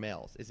names are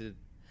males. Is it?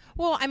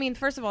 Well, I mean,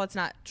 first of all, it's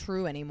not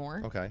true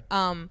anymore. Okay.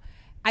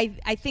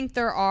 I think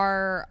there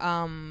are.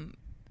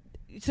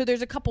 So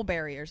there's a couple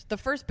barriers. The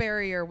first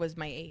barrier was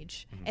my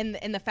age,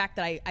 and the fact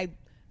that I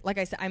like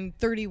I said, I'm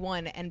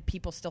 31 and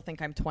people still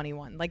think I'm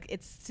 21. Like,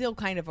 it's still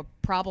kind of a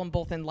problem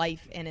both in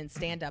life and in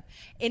stand-up.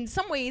 In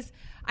some ways,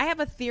 I have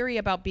a theory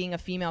about being a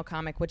female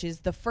comic, which is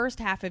the first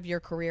half of your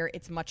career,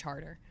 it's much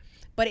harder.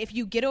 But if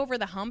you get over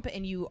the hump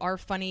and you are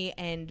funny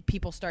and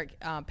people start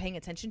paying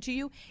attention to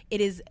you, it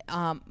is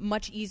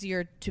much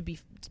easier to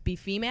be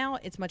female.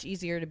 It's much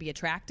easier to be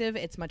attractive.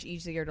 It's much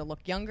easier to look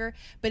younger.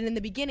 But in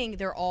the beginning,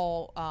 they're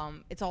all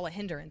it's all a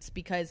hindrance,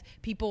 because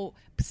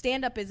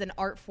stand-up is an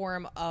art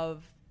form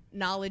of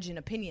knowledge and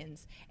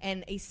opinions,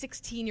 and a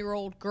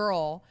 16-year-old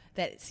girl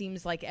that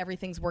seems like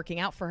everything's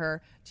working out for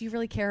her, do you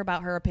really care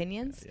about her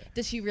opinions? Yeah.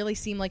 Does she really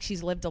seem like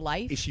she's lived a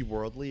life? Is she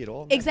worldly at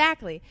all?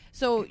 Exactly.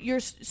 So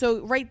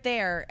right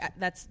there,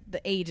 that's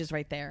the age is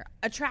right there.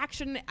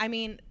 Attraction, I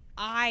mean,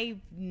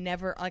 I'm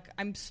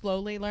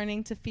slowly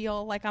learning to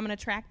feel like I'm an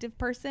attractive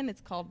person.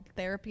 It's called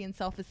therapy and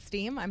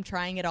self-esteem. I'm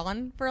trying it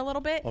on for a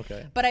little bit.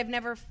 Okay. But I've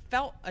never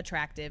felt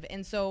attractive.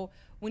 And so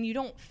when you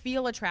don't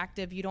feel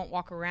attractive, you don't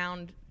walk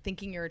around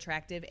thinking you're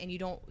attractive, and you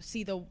don't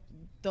see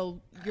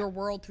your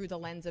world through the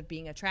lens of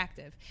being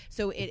attractive.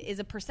 So it is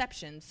a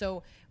perception.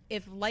 So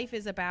if life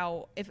is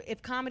about,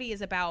 if comedy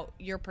is about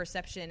your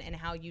perception and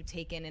how you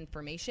take in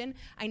information,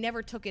 I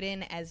never took it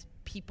in as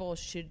people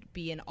should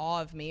be in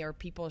awe of me or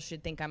people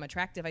should think I'm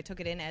attractive. I took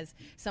it in as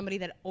somebody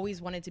that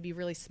always wanted to be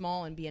really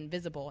small and be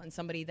invisible, and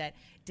somebody that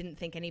didn't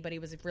think anybody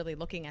was really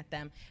looking at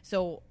them.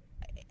 So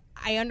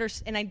I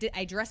understand, and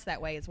I dress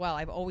that way as well.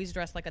 I've always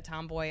dressed like a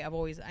tomboy.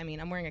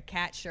 I'm wearing a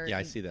cat shirt. Yeah,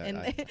 I see that.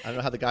 I don't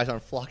know how the guys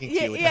aren't flocking to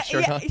you with that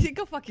shirt on.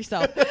 Go fuck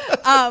yourself.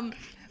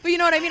 But you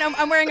know what I mean?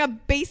 I'm wearing a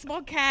baseball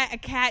a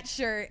cat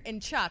shirt, and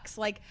Chucks.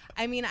 Like,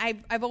 I mean,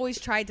 I've always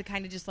tried to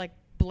kind of just like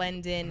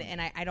blend in, and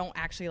I don't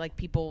actually like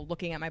people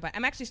looking at my body.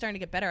 I'm actually starting to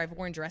get better. I've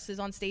worn dresses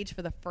on stage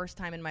for the first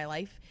time in my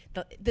life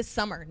this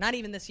summer, not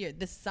even this year,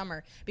 this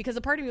summer, because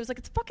a part of me was like,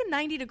 it's fucking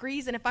 90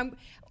 degrees, and if I'm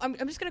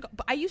just gonna go.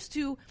 But I used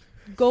to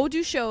go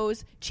do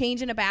shows,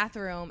 change in a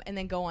bathroom, and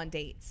then go on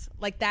dates.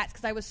 Like, that's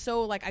because I was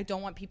so like, I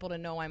don't want people to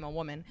know I'm a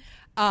woman.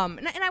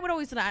 And I would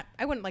always I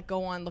wouldn't like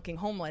go on looking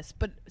homeless,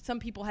 but some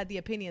people had the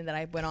opinion that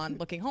I went on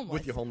looking homeless.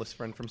 With your homeless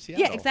friend from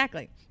Seattle. Yeah,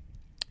 exactly.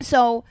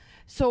 So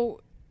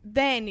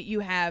then you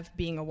have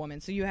being a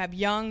woman. So you have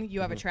young, you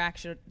have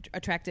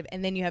attractive,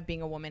 and then you have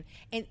being a woman.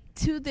 And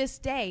to this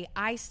day,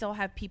 I still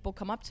have people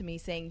come up to me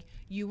saying,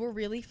 you were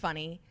really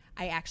funny.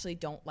 I actually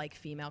don't like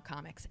female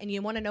comics. And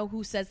you want to know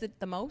who says it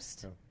the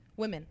most? Oh.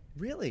 Women.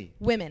 Really?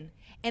 Women.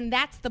 And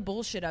that's the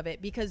bullshit of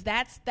it, because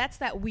that's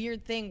that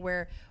weird thing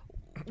where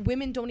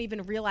women don't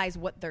even realize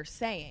what they're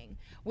saying,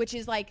 which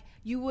is like,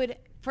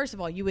 first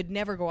of all, you would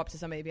never go up to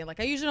somebody and be like,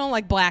 I usually don't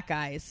like black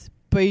guys,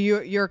 but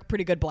you're a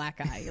pretty good black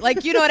guy.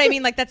 Like, you know what I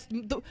mean? Like, that's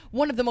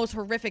one of the most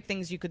horrific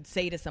things you could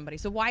say to somebody.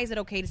 So why is it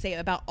okay to say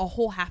about a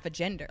whole half a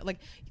gender? Like,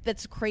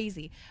 that's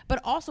crazy. But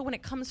also when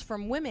it comes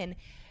from women,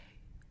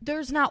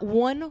 there's not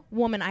one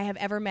woman I have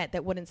ever met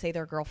that wouldn't say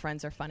their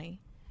girlfriends are funny.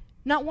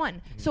 Not one.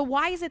 Mm-hmm. So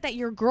why is it that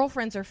your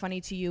girlfriends are funny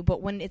to you,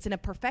 but when it's in a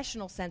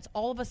professional sense,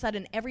 all of a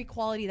sudden every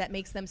quality that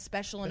makes them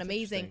special and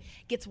amazing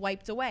gets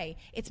wiped away?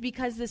 It's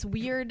because this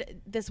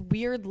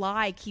weird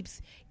lie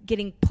keeps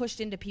getting pushed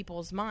into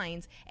people's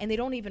minds, and they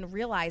don't even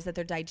realize that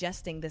they're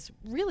digesting this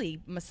really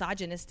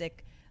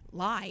misogynistic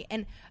lie.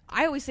 And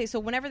I always say,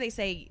 so whenever they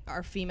say,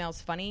 are females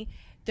funny,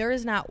 there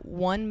is not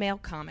one male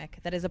comic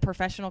that is a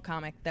professional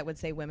comic that would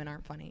say women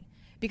aren't funny.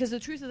 Because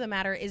the truth of the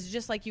matter is,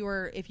 just like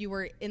if you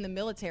were in the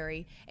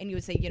military and you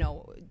would say,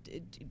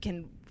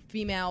 can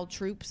female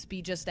troops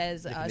be just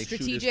as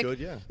strategic?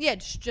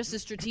 Just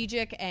as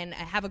strategic and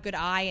have a good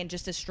eye and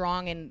just as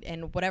strong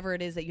and whatever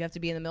it is that you have to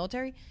be in the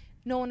military.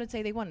 No one would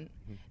say they wouldn't.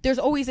 Mm-hmm. There's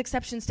always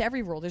exceptions to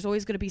every rule. There's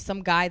always going to be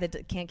some guy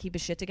that can't keep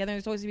his shit together.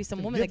 There's always going to be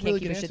some woman that can't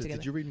keep his shit together.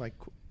 Did you read my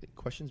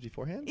questions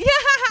beforehand? Yeah,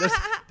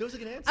 those are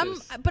good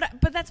answers.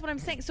 But that's what I'm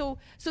saying. So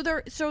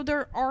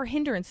there are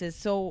hindrances.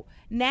 So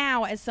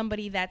now, as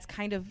somebody that's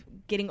kind of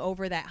getting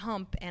over that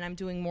hump, and I'm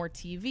doing more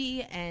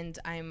TV, and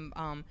I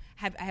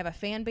have a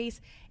fan base.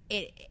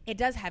 It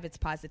does have its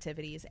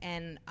positivities,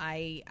 and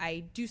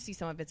I do see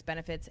some of its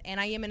benefits, and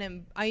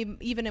I'm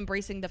even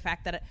embracing the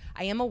fact that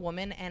I am a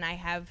woman, and I'm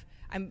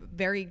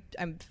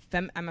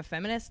a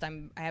feminist.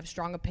 I have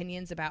strong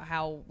opinions about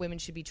how women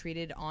should be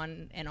treated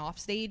on and off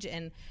stage,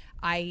 and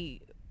I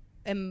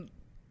am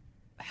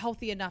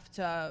healthy enough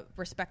to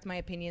respect my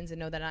opinions and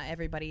know that not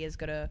everybody is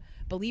going to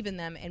believe in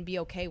them, and be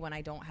okay when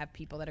I don't have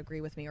people that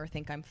agree with me or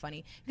think I'm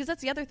funny. Because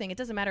that's the other thing. It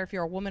doesn't matter if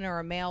you're a woman or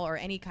a male or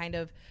any kind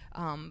of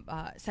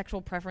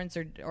sexual preference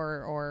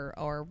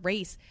or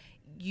race.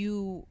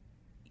 You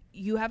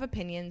have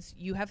opinions,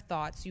 you have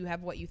thoughts, you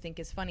have what you think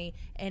is funny,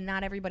 and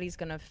not everybody's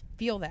going to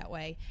feel that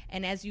way.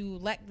 And as you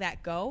let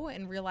that go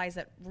and realize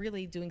that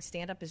really doing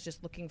stand-up is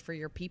just looking for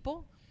your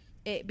people,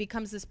 it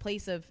becomes this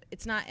place of,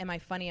 it's not am I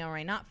funny or am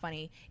I not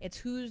funny, it's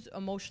who's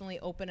emotionally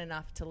open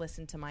enough to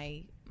listen to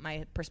my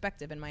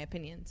perspective and my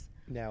opinions.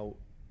 Now,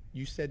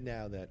 you said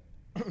now that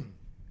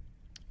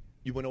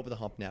you went over the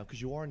hump now, because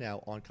you are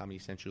now on Comedy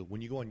Central.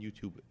 When you go on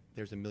YouTube,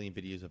 there's a million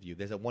videos of you.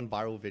 There's that one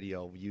viral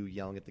video of you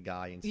yelling at the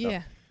guy and stuff.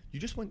 Yeah. You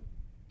just went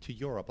to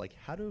Europe. Like,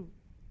 how do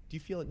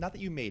you feel? Not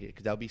that you made it,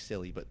 because that would be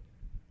silly, but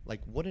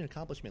like, what an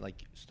accomplishment.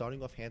 Like,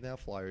 starting off handing out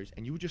flyers,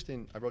 and you were just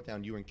I wrote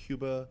down, you were in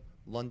Cuba,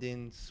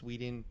 London,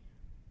 Sweden,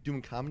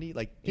 doing comedy.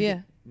 Like, do you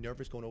get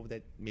nervous going over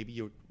that? Maybe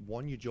your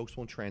jokes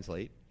won't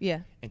translate.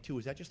 Yeah. And two,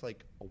 is that just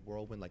like a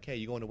whirlwind? Like, hey,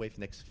 you're going away for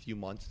the next few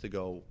months to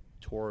go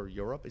tour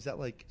Europe? Is that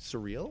like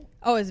surreal?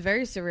 Oh, it's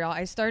very surreal.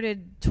 I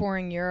started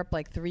touring Europe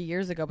like 3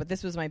 years ago, but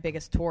this was my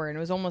biggest tour, and it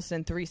was almost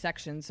in 3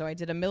 sections. So I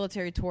did a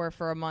military tour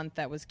for a month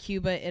that was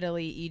Cuba,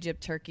 Italy,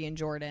 Egypt, Turkey, and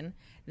Jordan.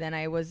 Then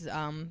I was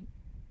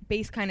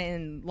based kind of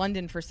in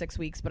London for 6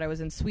 weeks, but I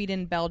was in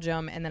Sweden,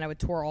 Belgium, and then I would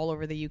tour all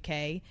over the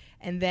UK.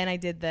 And then I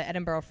did the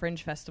Edinburgh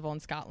Fringe Festival in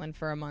Scotland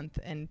for a month,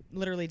 and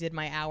literally did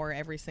my hour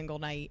every single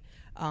night,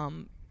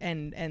 and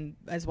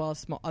as well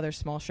as other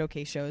small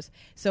showcase shows.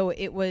 So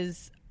it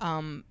was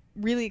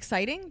really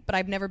exciting, but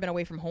I've never been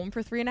away from home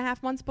for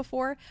 3.5 months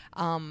before.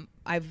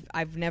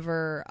 I've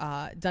never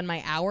done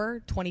my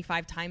hour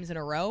 25 times in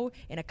a row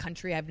in a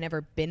country I've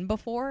never been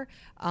before.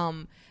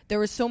 There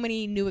were so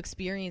many new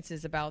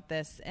experiences about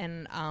this,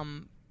 and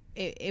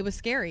it was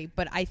scary.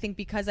 But I think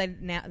because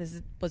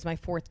this was my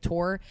 4th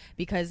tour,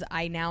 because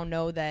I now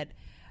know that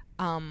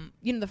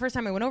the first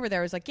time I went over there,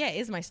 I was like, yeah,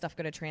 is my stuff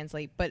going to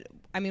translate? But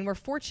I mean, we're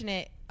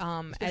fortunate.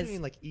 Especially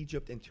in like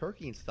Egypt and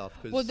Turkey and stuff.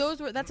 Well,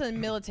 that's a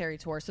military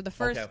tour. So the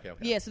first, okay.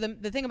 Yeah. So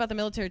the thing about the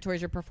military tour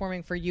is you're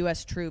performing for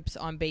U.S. troops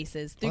on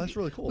bases. Oh, that's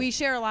really cool. We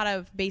share a lot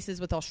of bases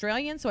with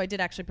Australians, so I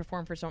did actually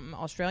perform for some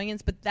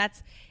Australians, but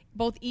that's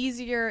both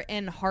easier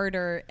and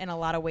harder in a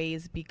lot of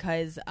ways,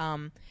 because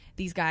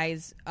these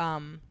guys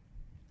are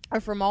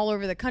from all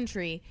over the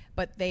country,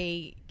 but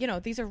they,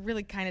 these are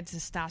really kind of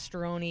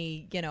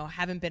testosterone-y,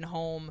 haven't been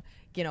home,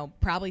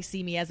 probably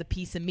see me as a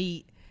piece of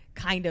meat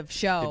kind of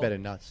show. They better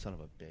not, son of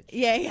a bitch.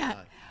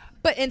 Yeah.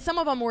 And some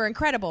of them were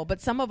incredible,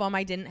 but some of them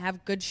I didn't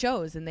have good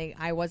shows, and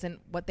I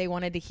wasn't what they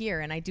wanted to hear.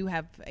 And I do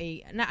have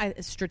not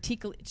a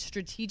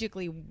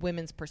strategically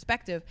women's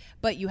perspective,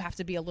 but you have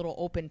to be a little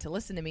open to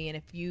listen to me. And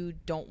if you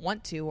don't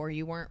want to, or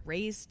you weren't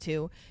raised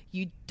to,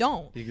 you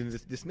don't. You're going to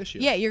dismiss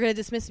you. Yeah, you're going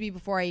to dismiss me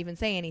before I even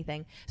say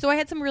anything. So I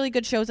had some really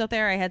good shows out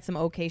there. I had some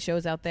okay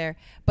shows out there.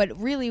 But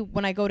really,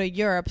 when I go to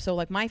Europe, so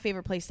like my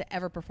favorite place to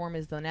ever perform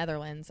is the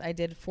Netherlands. I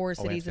did 4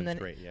 cities, and then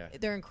great, yeah.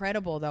 They're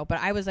incredible though. But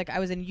I was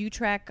in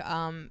Utrecht,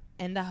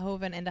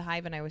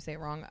 Eindhoven, I always say it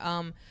wrong.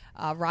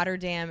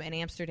 Rotterdam and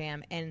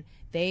Amsterdam, and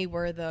they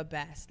were the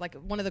best. Like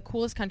one of the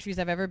coolest countries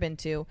I've ever been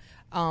to,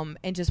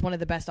 and just one of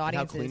the best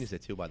audiences. And how clean is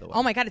it too, by the way?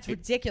 Oh my God, it's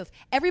ridiculous.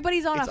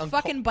 Everybody's on a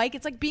fucking bike.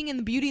 It's like being in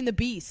the Beauty and the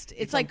Beast.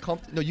 It's like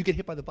no, you get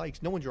hit by the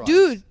bikes. No one drives.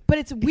 Dude, but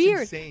it's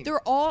weird. Insane.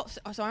 They're all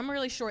so I'm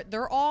really short.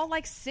 They're all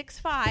like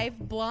 6'5",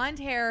 blonde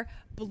hair,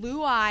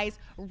 blue eyes,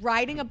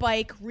 riding a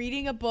bike,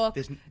 reading a book,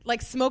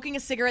 like smoking a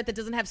cigarette that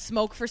doesn't have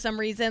smoke for some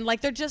reason.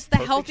 Like they're just the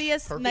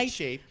healthiest, perfect nice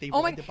shape. They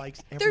ride the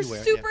bikes everywhere.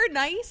 They're super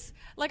nice.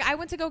 Like I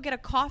went to go get a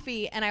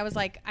coffee, and I was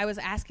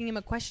asking him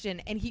a question,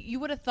 and you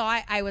would have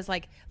thought I was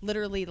like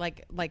literally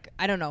like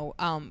I don't know,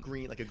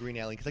 green, like a green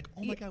alien. He's like,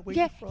 oh my God, where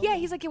yeah, are you from? yeah.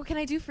 He's like, what can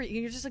I do for you?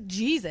 And you're just like,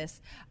 Jesus.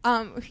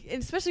 And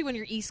especially when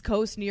you're East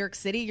Coast, New York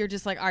City, you're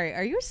just like, all right,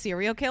 are you a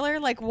serial killer?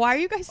 Like, why are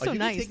you guys so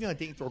nice? Are you taking on a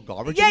date and throw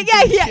garbage?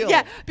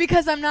 Yeah.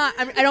 Because I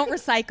don't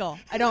recycle.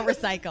 I don't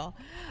recycle.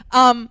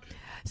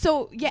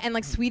 So yeah, and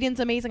like Sweden's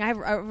amazing. I have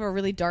a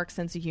really dark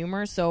sense of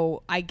humor,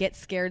 so I get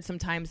scared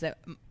sometimes that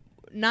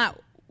not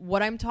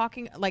what I'm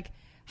talking, like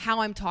how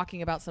I'm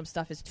talking about some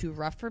stuff is too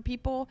rough for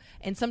people.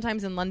 And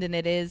sometimes in London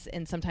it is,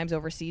 and sometimes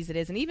overseas it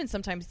is, and even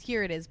sometimes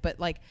here it is. But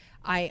like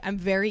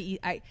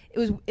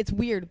it's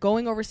weird.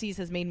 Going overseas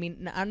has made me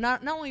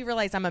not only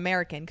realize I'm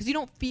American, because you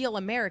don't feel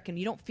American,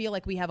 you don't feel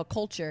like we have a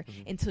culture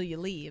until you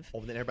leave. Oh,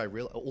 then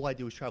everybody all I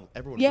do is travel.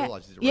 Everyone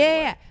realizes it right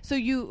away. Yeah. So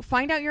you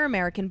find out you're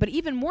American, but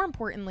even more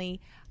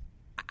importantly,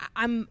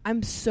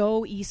 I'm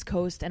so East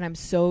Coast and I'm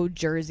so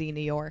Jersey,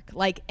 New York.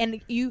 Like,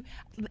 and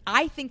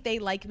I think they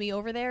like me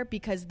over there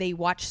because they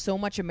watch so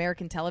much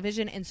American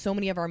television, and so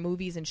many of our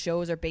movies and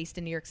shows are based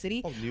in New York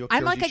City. Oh, New York,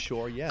 I'm Jersey, like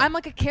sure, yeah. I'm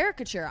like a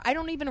caricature. I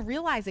don't even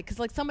realize it because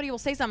like somebody will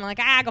say something like,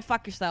 go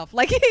fuck yourself.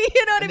 Like, you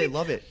know what I mean? They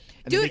love it.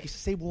 And Dude, they make you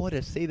say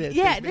water, say this.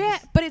 Yeah.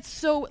 But it's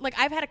so, like,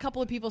 I've had a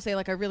couple of people say,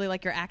 like, I really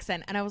like your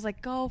accent. And I was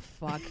like, go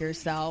fuck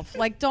yourself.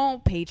 Like,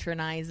 don't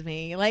patronize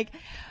me. Like,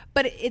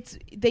 but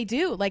they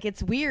do. Like,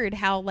 it's weird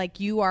how, like,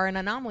 you are an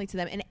anomaly to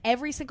them. In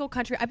every single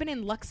country, I've been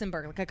in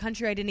Luxembourg, like a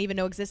country I didn't even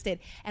know existed.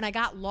 And I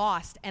got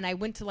lost. And I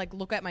went to, like,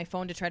 look at my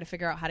phone to try to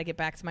figure out how to get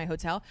back to my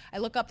hotel. I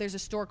look up, there's a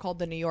store called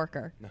The New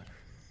Yorker. No.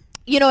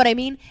 You know what I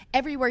mean?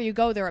 Everywhere you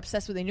go, they're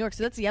obsessed with New York.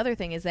 So that's the other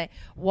thing, is that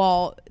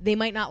while they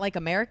might not like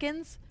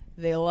Americans,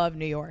 they love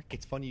New York.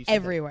 It's funny you say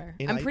everywhere.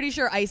 I'm pretty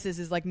sure ISIS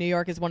is like, New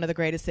York is one of the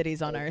greatest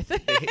cities on earth.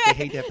 They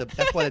hate to have to.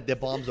 That's why their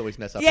bombs always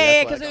mess up.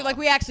 Yeah, because they're like,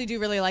 we actually do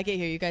really like it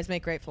here. You guys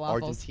make great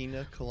falafels.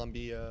 Argentina,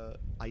 Colombia,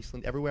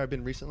 Iceland, everywhere I've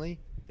been recently,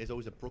 there's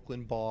always a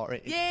Brooklyn bar.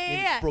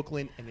 Yeah.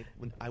 Brooklyn, and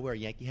when I wear a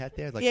Yankee hat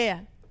there, like,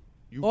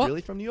 you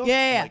really from New York?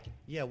 Yeah. Like,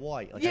 yeah,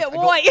 why? Like,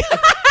 why?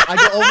 I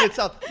go over the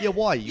top. Yeah,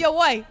 why?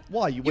 Why?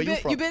 Why? Where you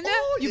from? You been there?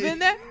 Oh, you been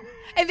there?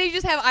 And they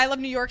just have I Love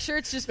New York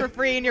shirts just for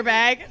free in your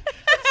bag.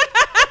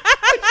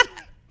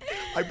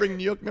 I bring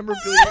New York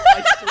memorabilia.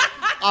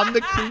 I'm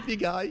the creepy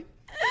guy.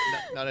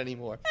 Not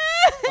anymore.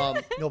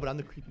 No, but I'm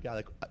the creepy guy.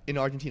 Like in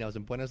Argentina, I was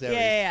in Buenos Aires.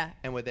 Yeah.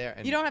 And we're there.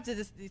 And you don't have to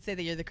just say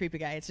that you're the creepy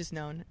guy. It's just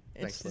known.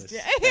 Thanks, Liz.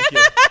 Thank you.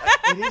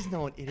 It is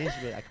known. It is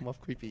really. I come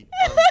off creepy.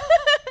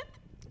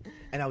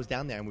 And I was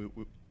down there, and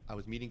I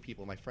was meeting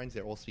people. My friends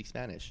there all speak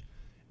Spanish,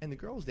 and the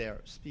girls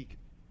there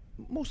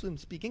most of them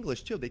speak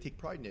English too. They take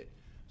pride in it.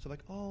 So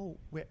like,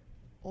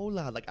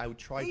 hola, like I would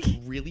try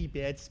really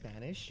bad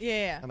Spanish.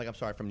 Yeah. I'm like, I'm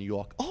sorry, from New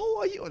York. Oh,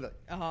 are you?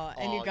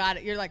 And you got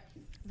it. You're like,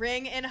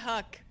 ring and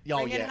huck.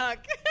 Ring and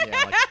huck. Yeah,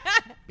 I'm like,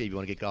 baby, you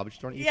want to get garbage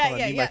thrown?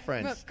 Meet my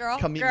friends. Girl,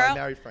 come meet my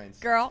married friends.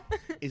 Girl.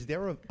 Is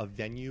there a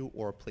venue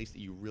or a place that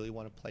you really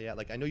want to play at?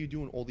 Like, I know you're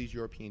doing all these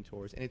European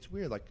tours, and it's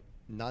weird, like,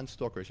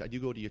 non-stalkerish. I do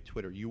go to your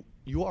Twitter. You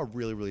are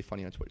really, really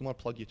funny on Twitter. You want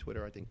to plug your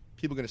Twitter? I think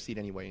people are going to see it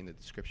anyway in the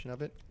description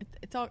of it.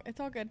 It's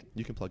all good.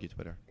 You can plug your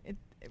Twitter.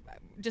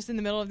 Just in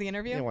the middle of the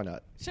interview? Yeah, why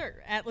not? Sure.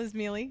 At Liz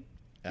Miele.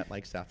 At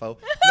Mike Safo.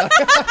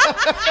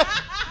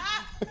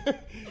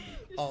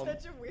 You're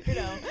such a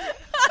weirdo.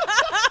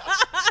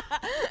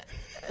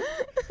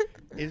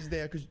 Is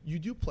there, because you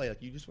do play,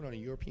 like, you just went on a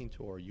European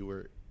tour. You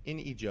were in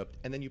Egypt,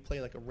 and then you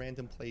play like a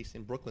random place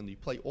in Brooklyn. You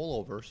play all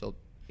over. So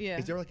yeah.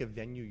 Is there like a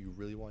venue you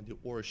really want to do,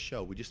 or a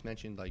show? We just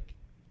mentioned like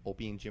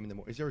Opie and Jim in the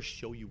morning. Is there a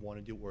show you want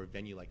to do, or a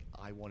venue like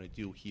I want to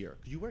do here?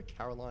 Because you wear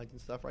Caroline's and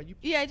stuff, right?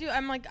 Yeah, I do.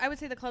 I would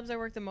say the clubs I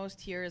work the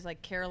most here is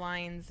like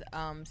Caroline's,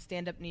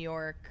 Stand Up New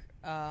York.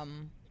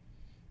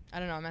 I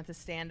don't know. I'm at the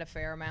Stand a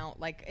fair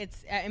amount. Like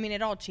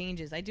it all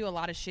changes. I do a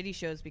lot of shitty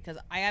shows because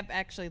I have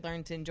actually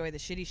learned to enjoy the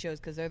shitty shows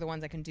because they're the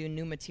ones I can do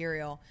new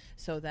material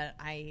so that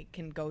I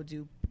can go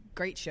do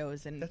great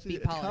shows and be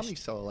polished. Comedy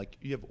Cellar, like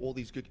you have all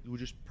these good. We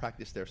just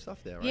practice their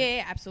stuff there, right?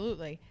 Yeah,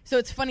 absolutely. So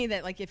it's funny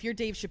that like if you're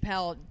Dave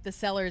Chappelle, the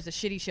Cellar is a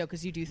shitty show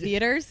because you do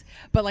theaters,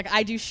 but like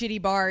I do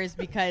shitty bars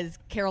because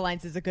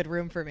Caroline's is a good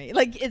room for me.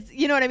 Like it's,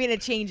 you know what I mean?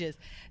 It changes.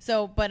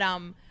 So, but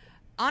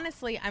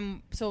honestly,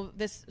 I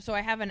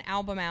have an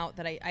album out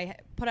that I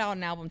put out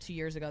an album 2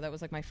 years ago. That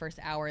was like my first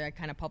hour I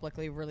kind of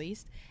publicly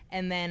released,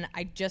 and then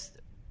I just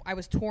I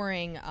was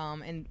touring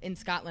in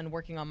Scotland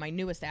working on my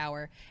newest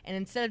hour, and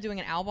instead of doing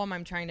an album,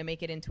 I'm trying to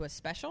make it into a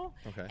special.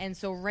 Okay. And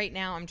so right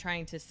now I'm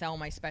trying to sell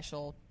my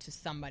special to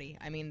somebody.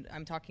 I mean,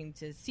 I'm talking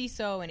to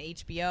CISO and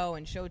HBO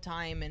and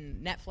Showtime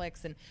and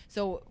Netflix, and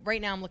so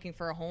right now I'm looking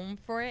for a home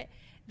for it.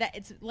 That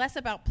it's less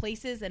about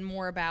places and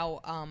more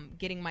about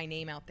getting my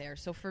name out there.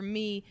 So for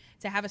me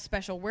to have a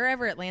special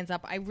wherever it lands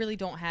up, I really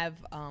don't have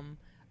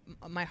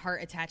my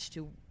heart attached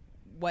to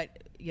what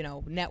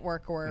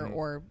network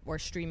or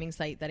streaming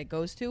site that it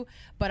goes to,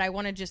 but I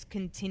want to just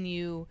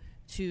continue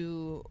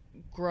to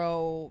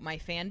grow my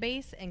fan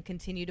base and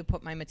continue to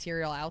put my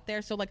material out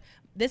there. So like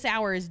this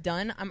hour is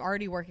done, I'm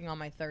already working on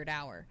my third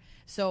hour.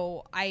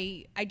 So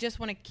I just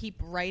want to keep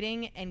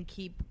writing and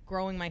keep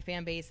growing my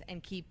fan base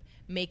and keep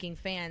making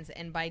fans,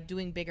 and by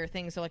doing bigger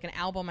things. So like an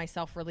album I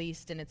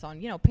self-released, and it's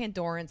on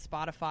Pandora and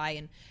Spotify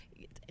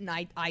and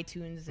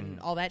iTunes and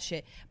all that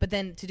shit. But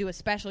then to do a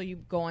special, you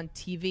go on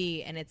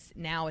TV, and it's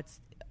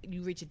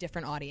you reach a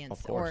different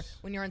audience. Or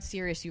when you're on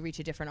Sirius, you reach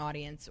a different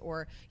audience.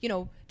 Or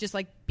just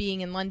like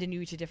being in London, you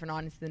reach a different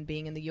audience than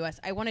being in the U.S.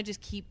 I want to just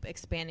keep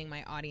expanding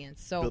my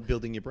audience. So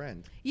building your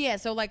brand. Yeah.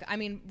 So like, I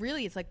mean,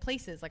 really, it's like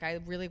places. Like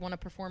I really want to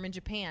perform in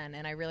Japan,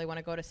 and I really want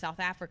to go to South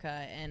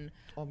Africa. And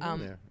I'm going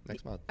there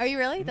next month. Are you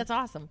really? Mm-hmm. That's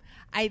awesome.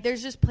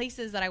 There's just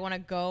places that I want to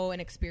go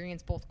and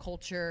experience both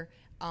culture,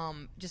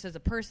 just as a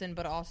person,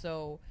 but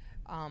also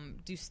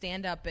do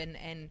stand up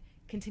and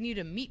continue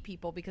to meet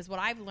people, because what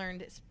I've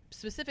learned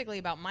specifically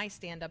about my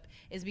stand-up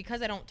is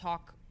because I don't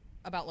talk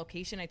about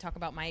location, I talk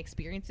about my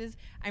experiences.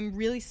 I'm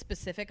really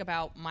specific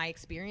about my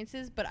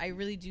experiences, but I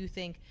really do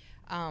think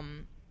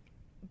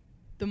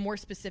the more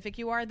specific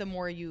you are, the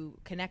more you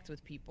connect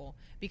with people.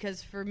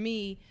 Because for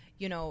me,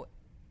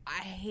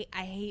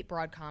 I hate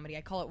broad comedy.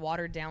 I call it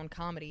watered down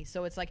comedy.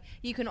 So it's like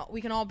we can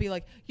all be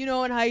like, in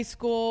high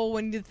school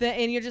when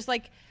and you're just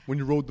like when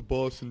you rode the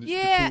bus and the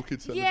cool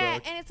kids in the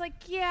back. And it's like,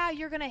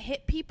 you're gonna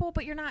hit people,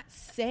 but you're not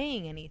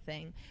saying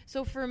anything.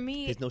 So for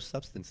me, there's no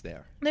substance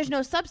there. There's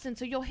no substance,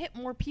 so you'll hit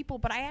more people.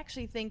 But I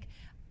actually think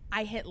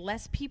I hit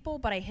less people,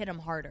 but I hit them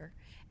harder,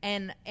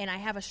 and I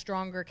have a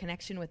stronger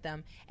connection with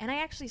them, and I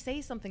actually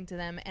say something to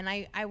them, and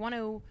I want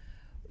to.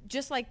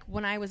 Just like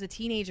when I was a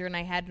teenager and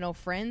I had no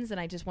friends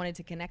and I just wanted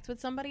to connect with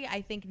somebody,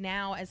 I think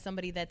now as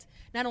somebody that's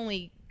not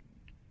only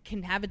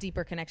can have a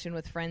deeper connection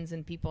with friends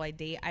and people I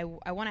date, I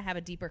want to have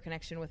a deeper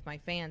connection with my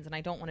fans. And I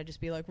don't want to just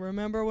be like,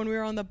 remember when we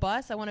were on the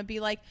bus? I want to be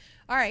like,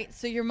 all right,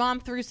 so your mom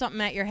threw something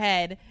at your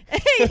head.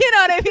 You know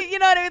what I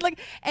mean? Like,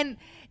 and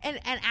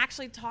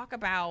actually talk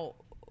about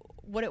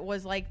what it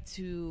was like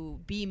to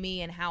be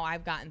me and how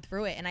I've gotten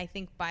through it. And I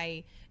think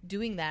by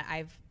doing that,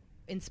 I've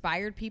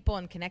inspired people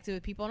and connected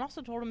with people, and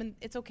also told them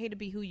it's okay to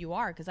be who you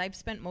are, because I've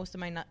spent most of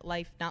my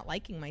life not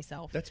liking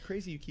myself. That's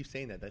crazy you keep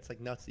saying that. That's like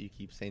nuts that you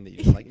keep saying that you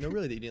didn't like. No,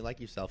 really, that you didn't like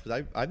yourself,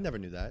 because I've never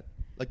knew that.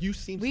 Like, you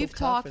seem We've so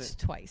confident.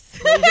 talked twice.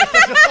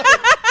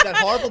 That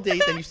horrible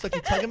date, then you stuck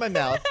your tongue in my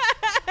mouth.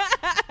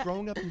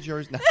 Growing up in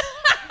Jersey. No.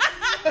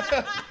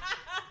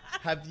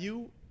 Have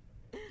you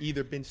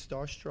either been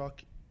starstruck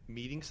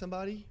meeting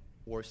somebody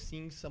or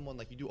seeing someone,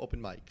 like you do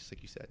open mics,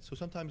 like you said? So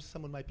sometimes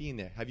someone might be in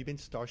there. Have you been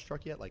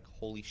starstruck yet? Like,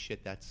 holy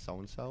shit, that's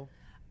so-and-so?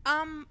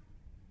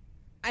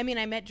 I mean,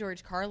 I met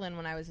George Carlin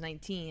when I was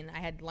 19. I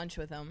had lunch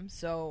with him.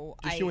 So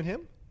Just you and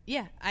him?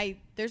 Yeah.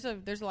 There's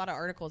a lot of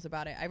articles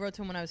about it. I wrote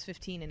to him when I was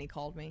 15 and he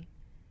called me.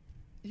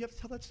 You have to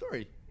tell that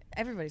story.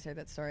 Everybody's heard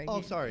that story.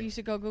 Oh, sorry. You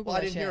should go Google it. Well,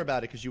 I didn't hear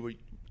about it because you were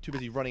too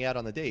busy running out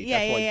on the date.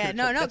 Yeah.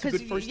 No, that's a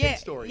good first date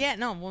story. Yeah,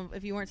 no. Well,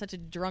 if you weren't such a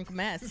drunk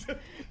mess,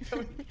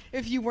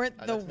 if you weren't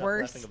the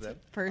worst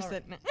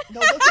person. Right.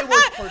 No, don't say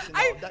worst person.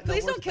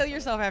 Please don't kill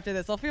yourself after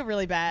this. I'll feel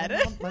really bad.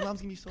 My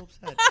mom's gonna be so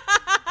upset.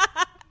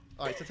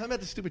 All right, so tell me about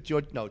the stupid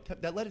George. No,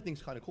 that letter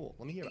thing's kind of cool.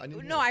 Let me hear it.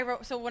 I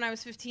wrote. So when I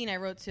was 15, I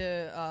wrote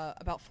to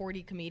about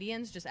 40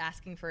 comedians just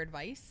asking for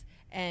advice.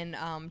 And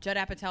Judd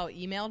Apatow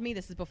emailed me.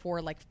 This is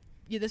before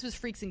this was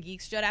Freaks and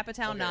Geeks Judd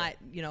Apatow, not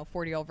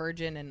 40-Year-Old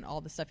Virgin and all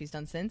the stuff he's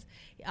done since.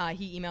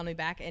 He emailed me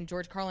back, and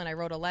George Carlin, I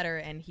wrote a letter,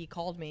 and he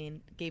called me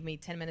and gave me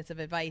 10 minutes of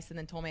advice, and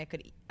then told me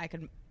I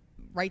could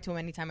write to him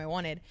anytime I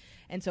wanted.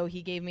 And so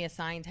he gave me a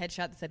signed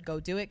headshot that said, go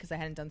do it, because I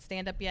hadn't done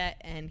stand-up yet.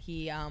 And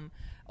he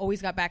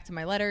always got back to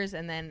my letters.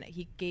 And then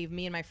he gave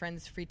me and my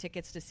friends free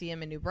tickets to see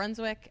him in New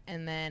Brunswick.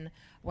 And then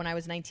when I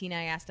was 19,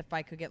 I asked if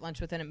I could get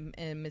lunch with him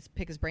and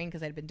pick his brain,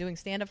 because I'd been doing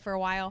stand-up for a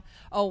while.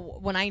 Oh,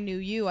 when I knew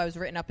you, I was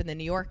written up in The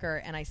New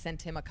Yorker, and I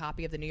sent him a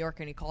copy of The New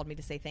Yorker, and he called me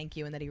to say thank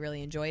you and that he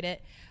really enjoyed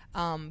it.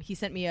 He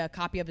sent me a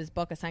copy of his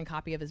book, a signed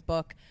copy of his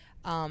book.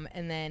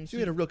 And then so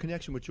you had a real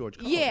connection with George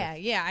Carlin.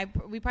 Yeah.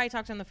 We probably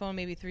talked on the phone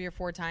maybe 3 or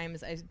 4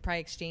 times. I probably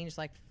exchanged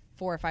like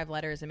 4 or 5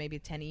 letters and maybe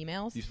 10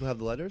 emails. You still have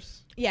the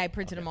letters? Yeah, I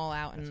printed them all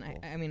out, and cool.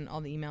 I mean all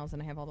the emails,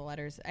 and I have all the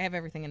letters. I have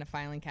everything in a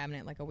filing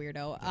cabinet like a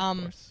weirdo. Of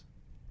course.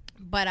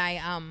 But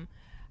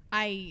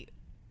I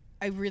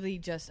really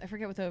just I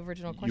forget what the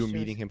original question was. You were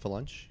meeting him for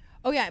lunch?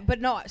 Oh yeah,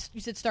 but no,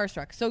 you said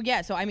starstruck. So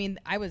yeah, I mean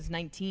I was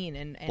 19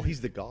 and well,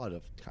 he's the god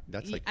of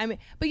that's like. I mean,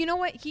 but you know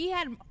what? He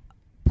had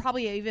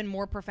probably an even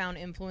more profound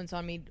influence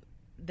on me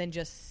than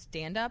just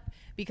stand up,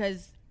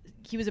 because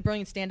he was a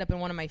brilliant stand-up and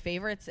one of my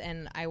favorites,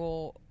 and I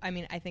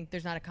think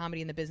there's not a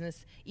comedy in the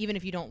business, even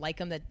if you don't like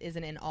him, that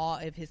isn't in awe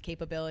of his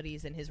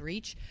capabilities and his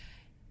reach.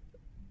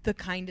 The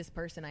kindest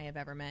person I have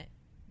ever met.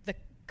 The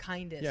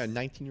kindest. Yeah, a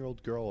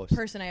 19-year-old girl.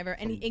 Person I ever...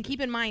 And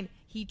keep in mind,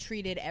 he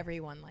treated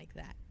everyone like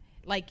that.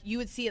 Like, you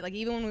would see it, like,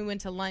 even when we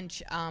went to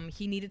lunch,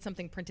 he needed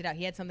something printed out.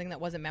 He had something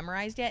that wasn't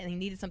memorized yet, and he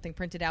needed something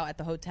printed out at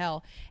the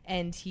hotel.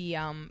 And he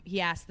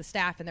asked the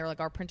staff, and they were like,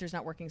 our printer's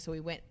not working, so we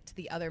went to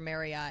the other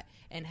Marriott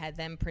and had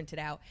them printed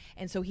out.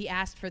 And so he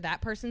asked for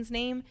that person's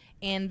name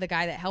and the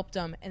guy that helped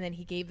him, and then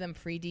he gave them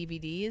free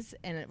DVDs,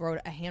 and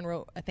it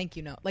hand-wrote a thank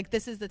you note. Like,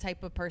 this is the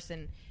type of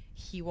person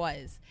he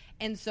was.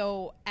 And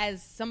so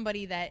as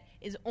somebody that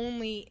is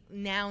only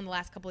now in the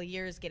last couple of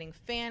years getting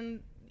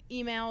fan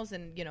emails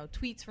and, you know,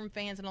 tweets from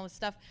fans and all this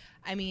stuff,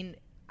 I mean,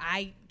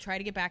 I try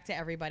to get back to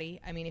everybody.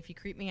 I mean, if you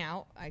creep me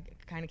out, I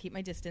kind of keep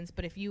my distance.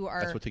 But if you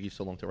are... That's what took you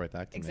so long to write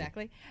back to me.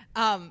 Exactly.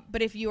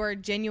 But if you are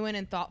genuine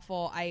and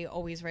thoughtful, I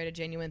always write a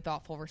genuine,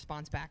 thoughtful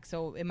response back.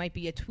 So it might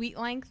be a tweet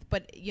length,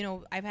 but, you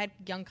know, I've had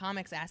young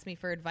comics ask me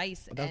for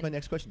advice. Well, that was my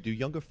next question. Do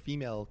younger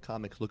female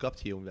comics look up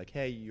to you and be like,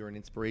 hey, you're an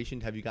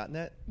inspiration? Have you gotten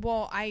that?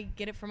 Well, I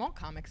get it from all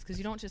comics, because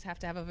you don't just have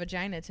to have a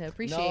vagina to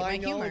appreciate my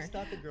humor. No, it's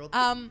not the girl.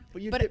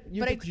 But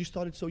because you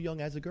started so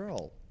young as a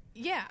girl.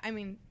 Yeah, I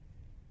mean...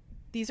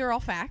 These are all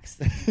facts.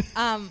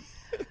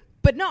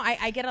 But no,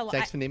 I get a lot.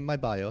 Thanks for naming my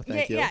bio.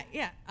 Thank you.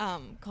 Yeah.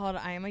 Called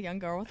I Am a Young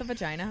Girl with a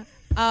Vagina.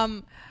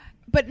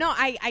 But no,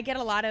 I get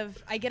a lot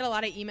of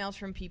emails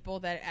from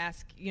people that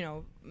ask, you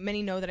know,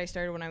 many know that I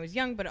started when I was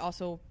young, but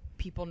also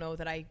people know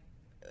that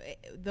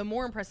the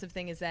more impressive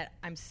thing is that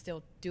I'm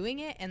still doing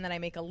it and that I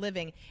make a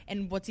living.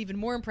 And what's even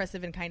more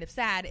impressive and kind of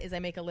sad is I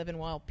make a living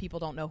while people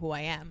don't know who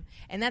I am.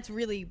 And that's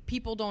really,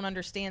 people don't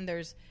understand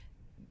there's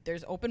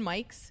open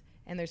mics.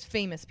 And there's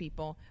famous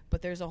people,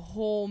 but there's a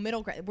whole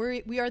middle class.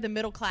 We are the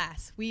middle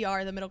class. We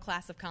are the middle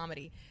class of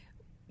comedy.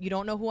 You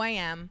don't know who I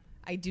am.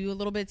 I do a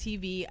little bit of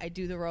TV. I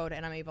do the road,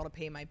 and I'm able to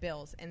pay my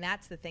bills. And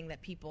that's the thing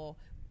that people,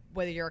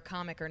 whether you're a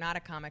comic or not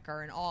a comic,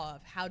 are in awe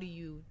of. How do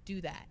you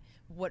do that?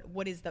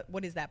 What is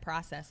that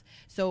process?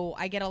 So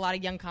I get a lot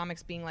of young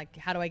comics being like,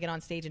 how do I get on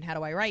stage and how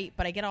do I write?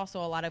 But I get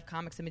also a lot of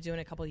comics that have been doing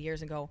it a couple of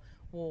years and go,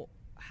 well,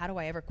 how do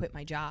I ever quit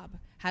my job?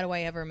 How do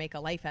I ever make a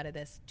life out of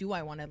this? Do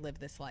I want to live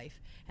this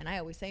life? And I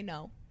always say,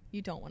 no,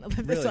 you don't want to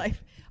live this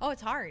life. Oh,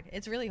 it's hard.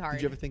 It's really hard.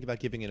 Did you ever think about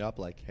giving it up?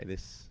 Like, hey,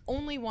 this...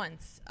 Only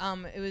once.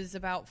 It was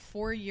about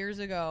 4 years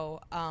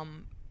ago.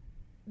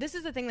 This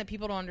is the thing that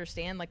people don't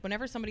understand. Like,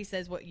 whenever somebody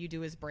says what you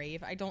do is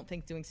brave, I don't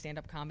think doing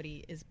stand-up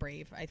comedy is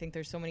brave. I think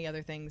there's so many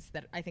other things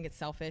that I think it's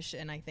selfish,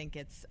 and I think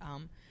it's,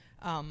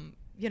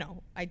 you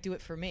know, I do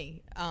it for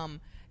me.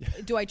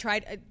 Do I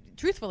try...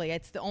 truthfully,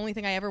 it's the only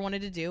thing I ever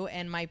wanted to do,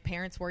 and my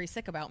parents worry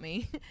sick about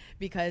me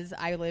because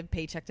I live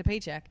paycheck to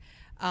paycheck.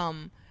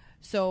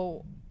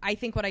 So I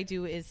think what I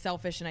do is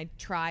selfish, and I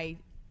try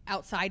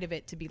outside of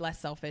it to be less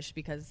selfish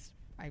because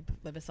I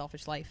live a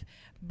selfish life.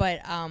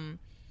 But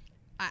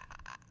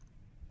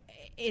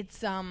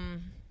it's I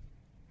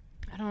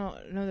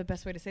don't know the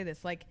best way to say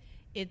this. Like,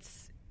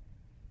 it's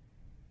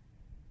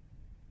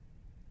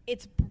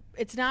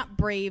not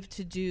brave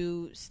to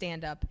do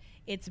stand-up.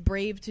 It's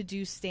brave to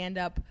do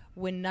stand-up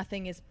when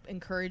nothing is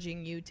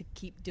encouraging you to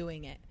keep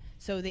doing it.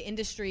 So the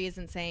industry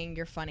isn't saying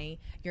you're funny.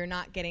 You're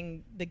not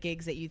getting the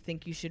gigs that you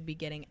think you should be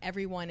getting.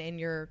 Everyone in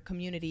your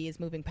community is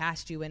moving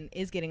past you and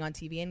is getting on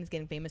TV and is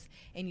getting famous,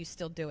 and you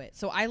still do it.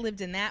 So I lived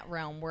in that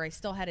realm where I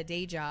still had a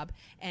day job,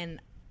 and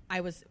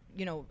I was,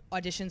 you know,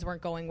 auditions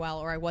weren't going well,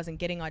 or I wasn't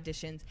getting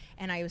auditions,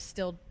 and I was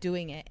still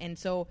doing it. And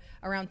so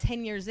around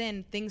 10 years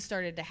in, things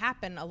started to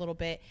happen a little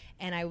bit,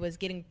 and I was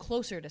getting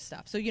closer to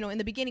stuff. So, you know, in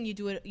the beginning, you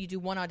do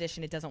one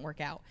audition, it doesn't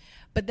work out.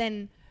 But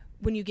then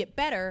when you get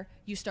better,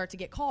 you start to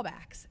get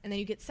callbacks, and then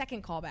you get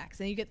second callbacks, and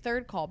then you get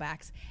third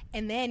callbacks,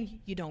 and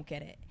then you don't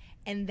get it.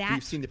 And that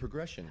you've seen the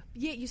progression.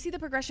 Yeah, you see the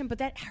progression, but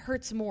that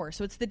hurts more.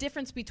 So it's the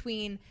difference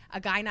between a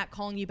guy not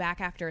calling you back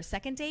after a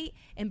second date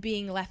and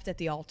being left at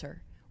the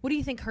altar. What do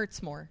you think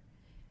hurts more?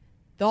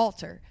 The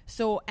altar.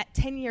 So at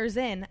 10 years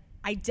in,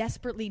 I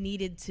desperately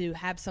needed to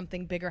have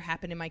something bigger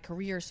happen in my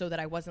career so that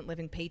I wasn't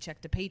living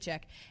paycheck to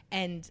paycheck.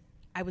 And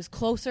I was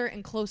closer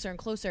and closer and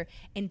closer,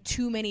 and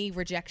too many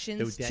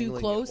rejections, too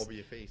close, over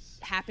your face.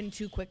 Happened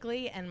too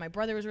quickly. And my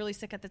brother was really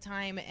sick at the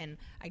time, and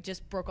I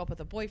just broke up with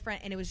a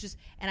boyfriend, and it was just,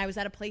 and I was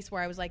at a place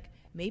where I was like,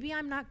 maybe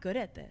I'm not good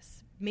at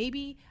this.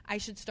 Maybe I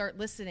should start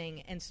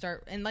listening and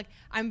like,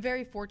 I'm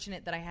very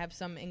fortunate that I have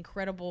some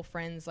incredible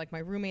friends. Like, my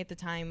roommate at the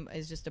time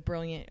is just a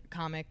brilliant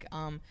comic.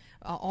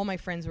 All my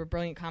friends were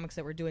brilliant comics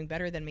that were doing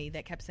better than me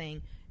that kept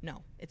saying,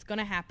 no, it's going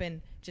to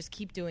happen. Just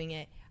keep doing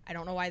it. I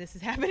don't know why this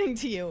is happening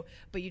to you,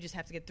 but you just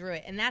have to get through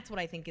it. And that's what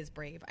I think is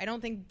brave. I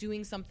don't think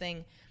doing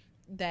something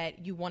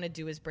that you want to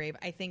do is brave.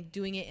 I think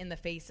doing it in the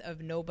face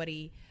of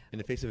nobody. In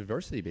the face of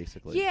adversity,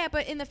 basically. Yeah,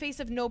 but in the face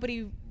of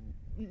nobody,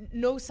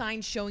 no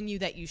signs showing you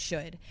that you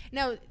should.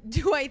 Now,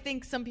 do I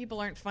think some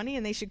people aren't funny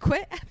and they should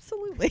quit?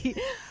 Absolutely.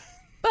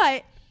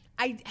 But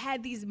I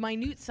had these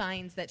minute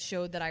signs that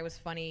showed that I was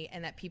funny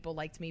and that people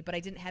liked me, but I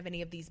didn't have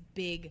any of these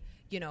big,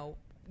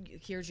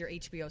 here's your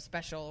HBO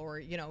special, or,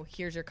 you know,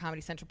 here's your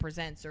Comedy Central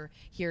Presents, or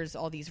here's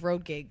all these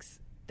road gigs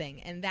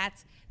thing. And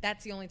that's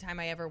the only time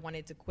I ever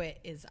wanted to quit.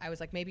 Is I was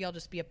like, maybe I'll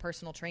just be a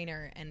personal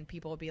trainer, and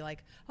people will be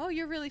like, oh,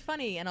 you're really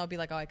funny, and I'll be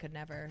like, oh, I could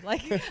never.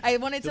 Like, I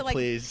wanted to like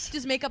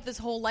just make up this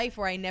whole life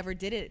where I never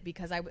did it,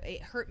 because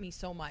it hurt me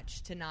so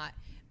much to not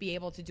be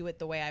able to do it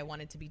the way I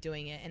wanted to be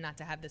doing it, and not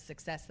to have the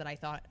success that I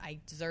thought I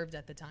deserved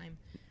at the time.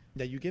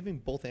 Now, you're giving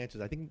both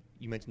answers. I think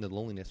you mentioned the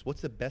loneliness.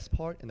 What's the best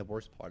part and the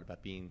worst part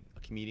about being a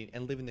comedian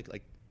and living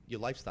your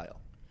lifestyle?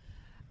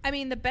 I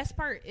mean, the best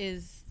part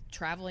is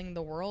traveling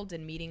the world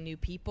and meeting new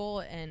people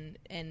and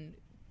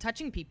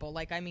touching people.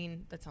 Like, I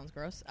mean, that sounds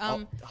gross. I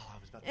was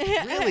about to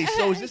really?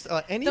 So is this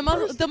any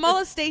the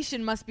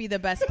molestation must be the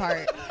best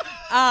part.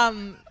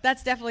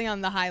 That's definitely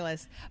on the high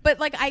list. But,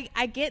 like,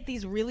 I get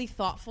these really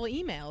thoughtful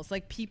emails.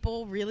 Like,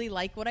 people really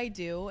like what I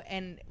do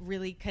and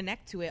really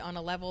connect to it on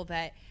a level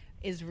that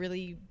is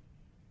really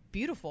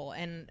beautiful.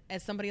 And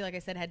as somebody, like I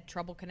said, had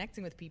trouble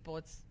connecting with people,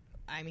 it's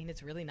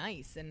really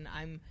nice. And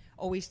I'm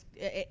always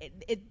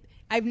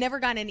I've never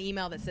gotten an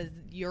email that says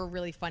you're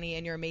really funny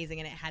and you're amazing,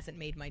 and it hasn't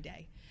made my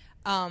day.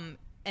 And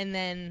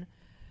then,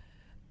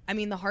 I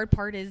mean, the hard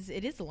part is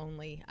it is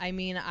lonely. I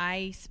mean,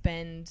 I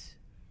spend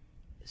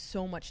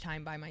so much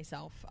time by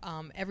myself.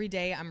 Every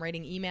day I'm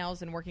writing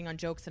emails and working on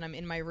jokes, and I'm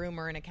in my room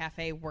or in a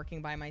cafe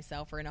working by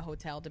myself, or in a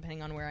hotel,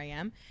 depending on where I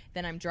am.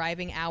 Then I'm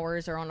driving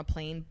hours or on a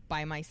plane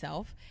by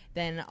myself.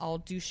 Then I'll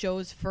do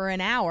shows for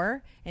an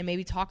hour and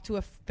maybe talk to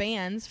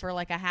fans for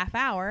like a half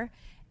hour.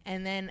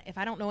 And then if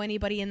I don't know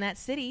anybody in that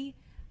city,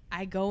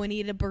 I go and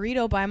eat a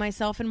burrito by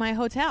myself in my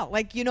hotel.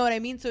 Like, you know what I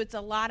mean? So it's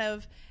a lot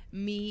of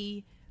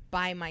me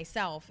by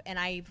myself. And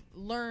I've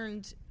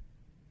learned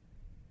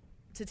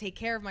to take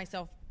care of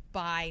myself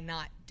by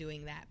not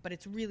doing that. But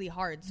it's really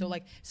hard. So,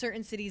 like,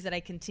 certain cities that I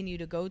continue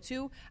to go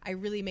to, I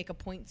really make a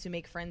point to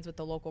make friends with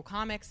the local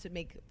comics, to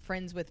make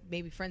friends with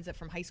maybe friends that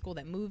from high school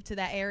that moved to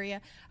that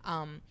area.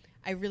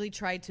 I really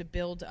tried to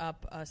build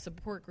up a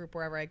support group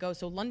wherever I go.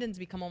 So London's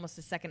become almost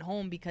a second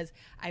home, because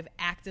I've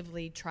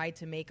actively tried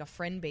to make a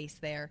friend base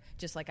there,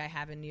 just like I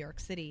have in New York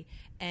City.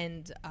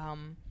 And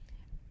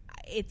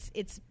it's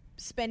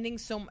spending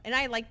and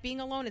I like being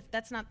alone.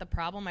 That's not the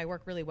problem. I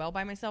work really well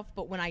by myself.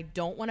 But when I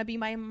don't want to be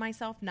by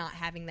myself, not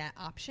having that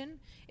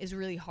option is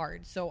really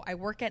hard. So I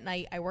work at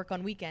night. I work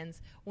on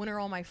weekends. When are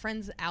all my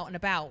friends out and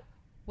about?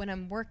 When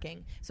I'm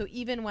working. So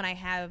even when I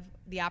have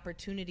the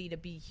opportunity to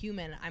be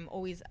human, I'm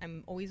always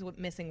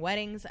missing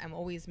weddings. I'm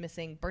always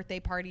missing birthday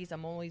parties.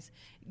 I'm always,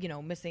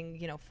 missing,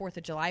 4th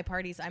of July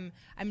parties. I'm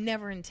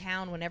never in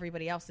town when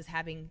everybody else is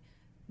having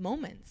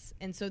moments.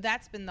 And so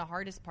that's been the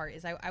hardest part.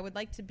 Is I would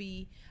like to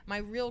be, my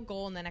real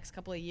goal in the next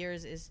couple of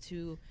years is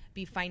to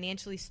be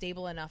financially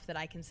stable enough that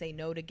I can say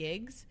no to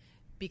gigs,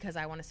 because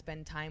I want to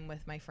spend time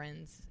with my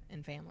friends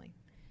and family.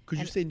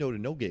 Because you say no to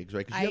no gigs,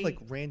 right? Because you have like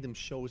random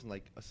shows in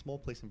like a small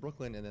place in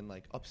Brooklyn, and then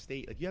like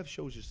upstate. Like you have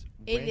shows just.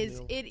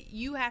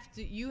 You have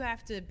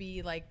to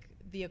be like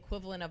the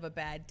equivalent of a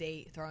bad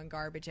date throwing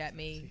garbage at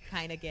me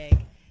kind of gig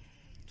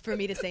for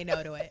me to say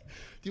no to it.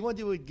 Do you want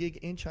to do a gig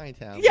in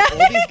Chinatown with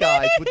all these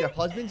guys with their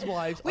husbands,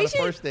 wives on a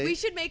first date? We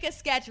should make a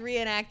sketch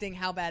reenacting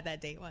how bad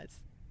that date was.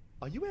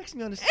 Are you asking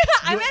me on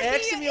a? You're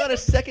asking me on a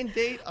second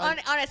date? On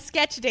a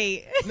sketch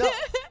date. No.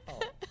 Oh.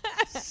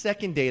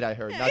 Second date, I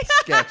heard, not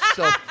sketch.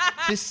 So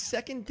this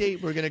second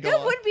date, we're gonna go.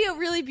 That would be a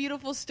really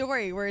beautiful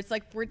story, where it's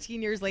like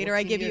 14 years later,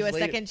 I give you a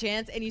second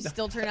chance, and you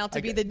still turn out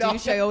to be the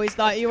douche I always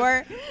thought you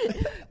were.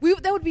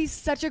 That would be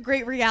such a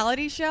great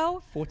reality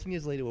show. 14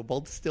 years later, we're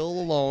both still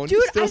alone.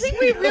 Dude, I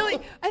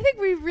think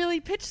we really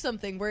pitched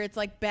something where it's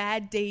like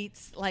bad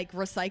dates, like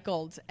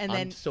recycled, and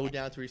then I'm so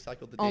down to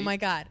recycle the date. Oh my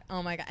god,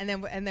 and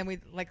then we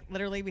like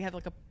literally we have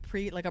like a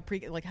pre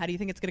how do you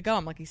think it's gonna go?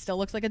 I'm like, he still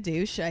looks like a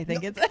douche. I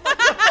think it's.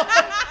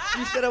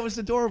 You said I was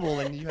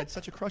adorable, and you had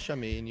such a crush on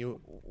me, and you.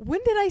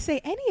 When did I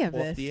say any of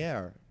this? Off the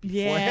air.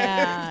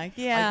 Yeah.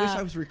 I wish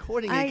I was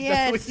recording it.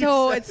 Yeah,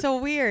 it's so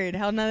weird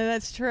how none of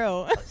that's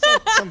true.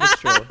 Some of it's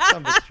true.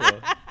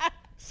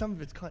 Some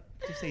of it's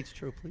just say it's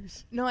true,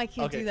 please. No, I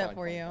can't do that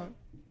for you. Fine.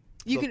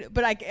 You can,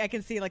 but I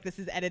can see like this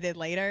is edited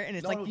later, and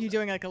it's like you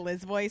doing like a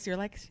Liz voice. You're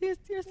like, you're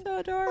so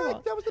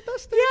adorable. That was the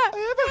best thing I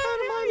ever had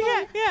in my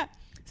life. Yeah.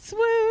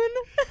 Swoon.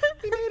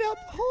 We made out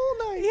the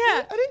whole night.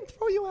 Yeah. I didn't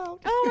throw you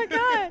out. Oh my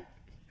god.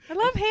 I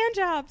love hand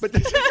jobs. But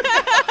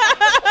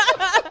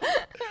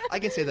I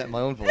can say that in my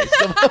own voice.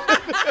 You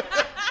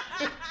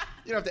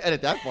don't have to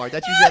edit that part.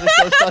 That's usually how the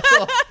show starts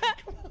off.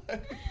 Come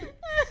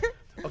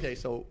on. Okay,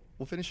 so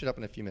we'll finish it up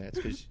in a few minutes,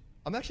 because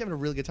I'm actually having a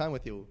really good time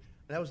with you.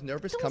 And I was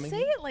nervous coming. Don't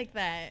say it like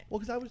that. Well,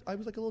 because I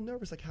was like a little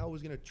nervous, like how I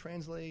was going to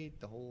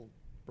translate the whole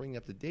bringing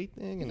up the date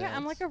thing. And yeah,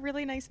 I'm like a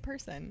really nice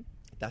person.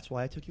 That's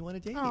why I took you on a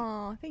date.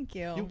 Oh, thank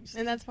you.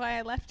 And that's why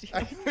I left you.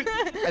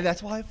 And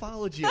that's why I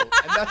followed you. And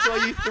that's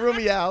why you threw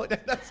me out.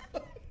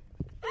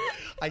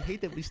 I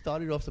hate that we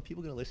started off so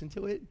people are going to listen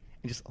to it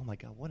and just, oh my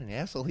God, what an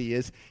asshole he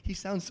is. He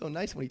sounds so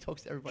nice when he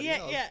talks to everybody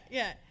else.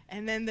 Yeah.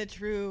 And then the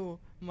true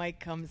Mike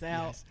comes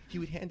out. Yes. He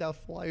would hand out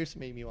flyers to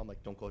me. I'm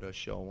like, don't go to a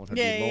show. I want her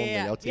to be lonely.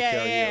 I'll take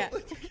care of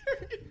you.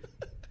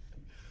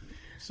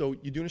 So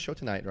you're doing a show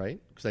tonight, right?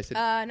 Because I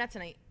said not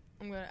tonight.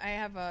 I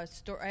have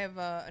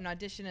an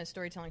audition and a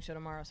storytelling show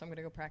tomorrow, so I'm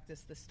gonna go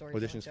practice this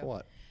storytelling auditions show. for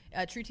what?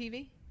 True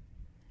TV.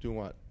 Doing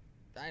what?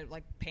 I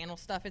like panel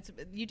stuff.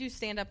 You do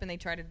stand up and they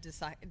try to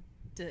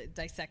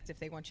dissect if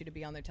they want you to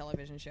be on their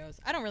television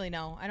shows. I don't really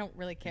know. I don't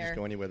really care. Just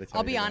go anywhere they tell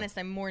I'll you be to go. honest.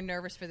 I'm more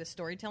nervous for the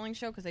storytelling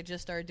show because I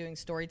just started doing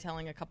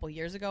storytelling a couple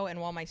years ago.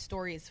 And while my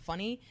story is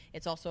funny,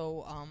 it's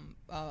also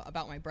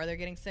about my brother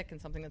getting sick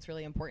and something that's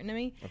really important to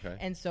me. Okay.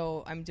 And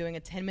so I'm doing a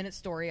 10-minute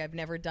story I've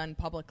never done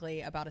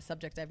publicly about a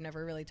subject I've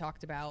never really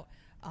talked about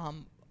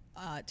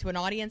to an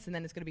audience, and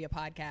then it's going to be a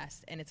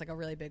podcast, and it's like a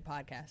really big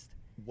podcast.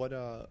 What?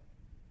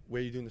 Where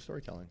are you doing the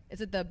storytelling?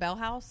 It's at the Bell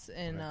House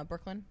in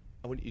Brooklyn.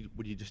 What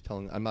are you just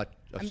telling? I'm not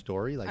a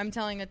story. Like I'm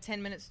telling a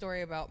 10-minute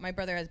story about my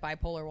brother has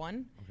bipolar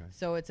 1. Okay.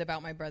 So it's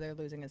about my brother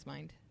losing his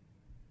mind.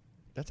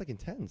 That's like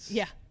intense.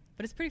 Yeah,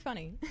 but it's pretty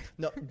funny.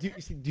 No, do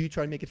you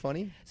try to make it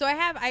funny? So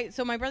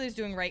so my brother's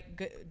doing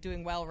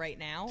well right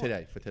now.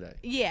 Today.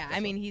 Yeah, I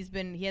mean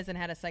he hasn't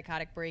had a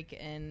psychotic break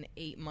in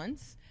 8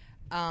 months.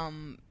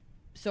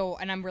 So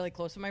and I'm really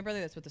close with my brother.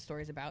 That's what the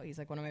story's about. He's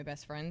like one of my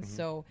best friends. Mm-hmm.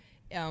 So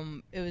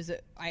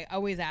I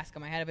always ask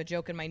him. I have a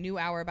joke in my new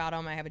hour about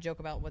him. I have a joke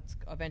about what's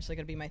eventually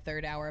going to be my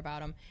third hour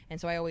about him.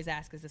 And so I always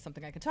ask, is this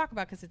something I can talk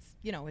about? Because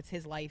it's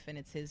his life and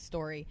it's his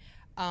story.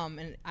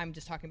 And I'm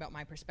just talking about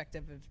my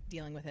perspective of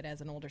dealing with it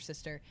as an older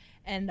sister.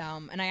 And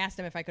I asked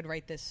him if I could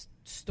write this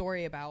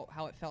story about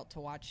how it felt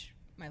to watch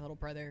my little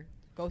brother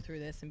go through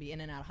this and be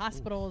in and out of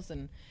hospitals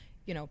and,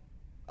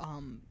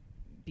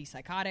 be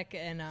psychotic.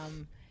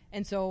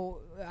 And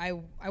so I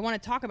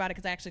want to talk about it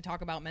because I actually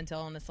talk about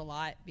mental illness a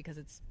lot because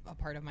it's a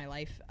part of my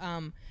life.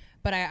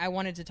 But I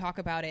wanted to talk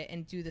about it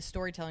and do the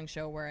storytelling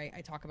show where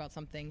I talk about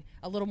something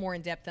a little more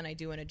in depth than I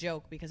do in a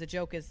joke, because a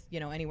joke is,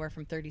 anywhere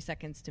from 30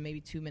 seconds to maybe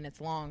 2 minutes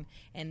long,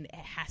 and it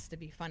has to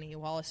be funny,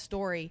 while a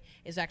story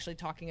is actually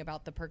talking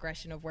about the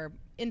progression of where,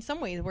 in some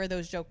ways, where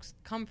those jokes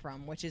come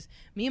from, which is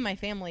me and my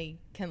family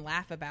can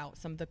laugh about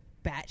some of the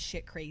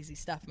batshit crazy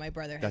stuff my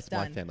brother has done.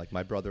 That's my family. Like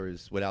my brother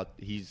has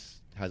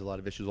a lot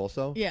of issues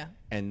also. Yeah.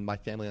 And my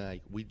family and I,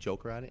 we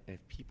joke around it. And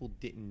if people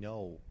didn't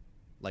know,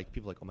 like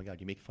people are like, oh my God,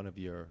 you make fun of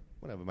your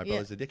whatever, my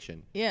brother's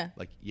addiction. Yeah.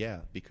 Like,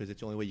 yeah, because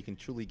it's the only way you can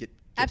truly get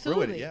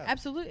absolutely through it. Yeah.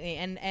 Absolutely.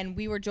 And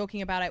we were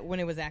joking about it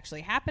when it was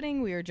actually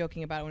happening. We were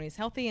joking about it when he was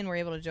healthy, and we're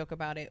able to joke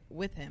about it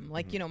with him.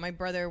 Like, my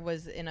brother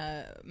was in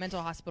a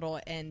mental hospital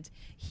and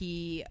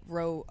he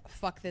wrote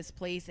 "fuck this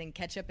place" and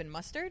ketchup and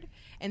mustard.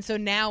 And so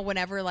now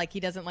whenever like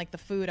he doesn't like the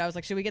food, I was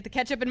like, should we get the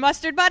ketchup and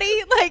mustard,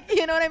 buddy? Like,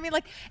 you know what I mean?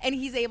 Like, and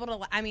he's able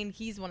to,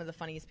 he's one of the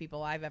funniest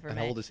people I've ever met.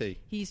 How old is he?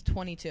 He's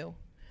 22.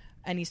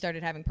 And he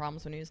started having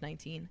problems when he was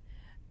 19.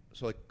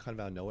 So like kind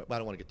of out of nowhere. Well, I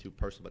don't want to get too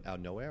personal, but out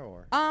of nowhere,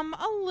 or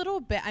a little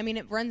bit. I mean,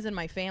 it runs in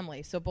my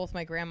family. So both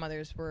my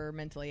grandmothers were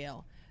mentally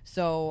ill.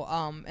 So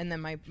and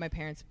then my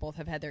parents both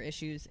have had their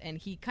issues, and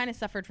he kind of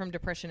suffered from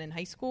depression in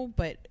high school.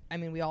 But I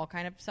mean, we all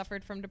kind of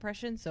suffered from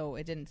depression, so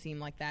it didn't seem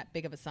like that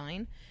big of a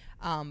sign.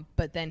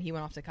 But then he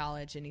went off to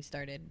college and he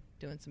started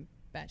doing some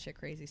batshit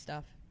crazy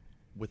stuff.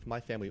 With my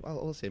family,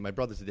 I'll say my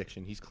brother's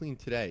addiction. He's clean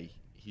today.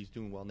 He's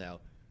doing well now.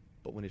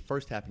 But when it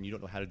first happened, you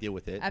don't know how to deal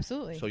with it.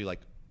 Absolutely. So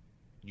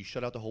you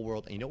shut out the whole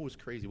world. And what was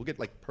crazy? We'll get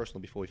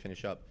personal before we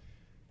finish up.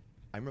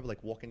 I remember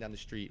walking down the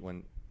street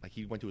when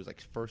he went to his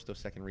first or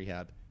second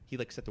rehab. He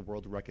set the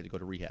world record to go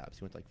to rehabs.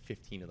 He went to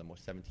 15 of them or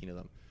 17 of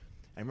them.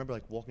 I remember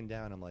walking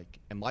down.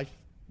 And my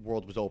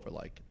world was over.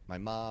 My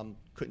mom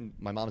couldn't.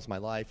 My mom's my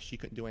life. She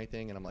couldn't do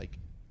anything. And I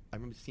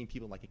remember seeing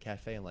people in a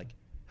cafe and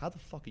how the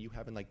fuck are you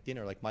having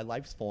dinner? My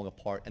life's falling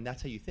apart. And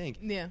that's how you think.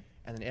 Yeah.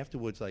 And then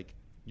afterwards,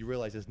 you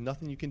realize there's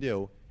nothing you can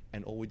do.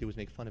 And all we did was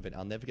make fun of it.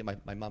 I'll never get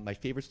my mom. My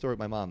favorite story with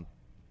my mom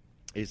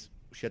is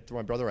she had to throw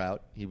my brother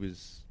out.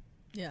 He's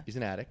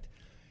an addict,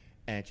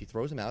 and she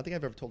throws him out. I don't think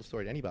I've ever told the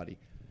story to anybody.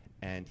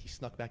 And he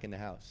snuck back in the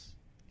house.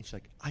 And she's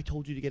like, "I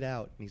told you to get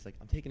out." And he's like,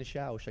 "I'm taking a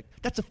shower." She's like,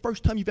 "That's the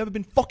first time you've ever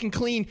been fucking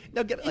clean.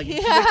 Now get it." She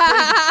went crazy.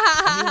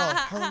 And,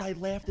 her and I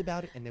laughed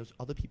about it. And there was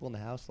other people in the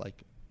house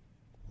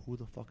who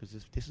the fuck is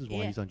this? This is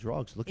why he's on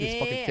drugs. Look at this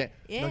fucking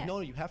thing. No,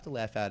 you have to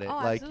laugh at it. Oh,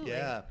 absolutely.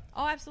 Yeah.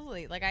 Oh,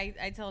 absolutely.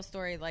 I tell a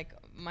story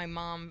my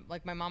mom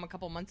a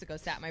couple months ago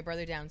sat my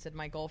brother down and said,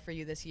 "My goal for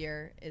you this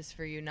year is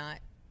for you not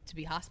to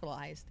be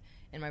hospitalized."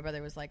 And my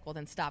brother was like, "Well,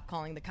 then stop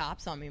calling the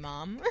cops on me,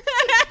 Mom."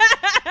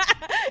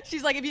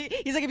 She's like,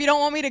 he's like, "If you don't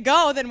want me to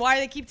go, then why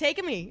do they keep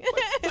taking me?"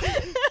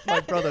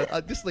 My brother,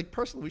 this is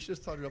personal. We should have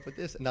started off with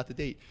this and not the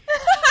date.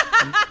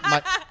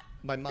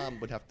 My mom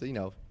would have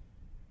to,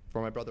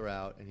 throw my brother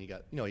out, and he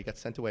got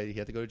sent away. He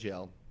had to go to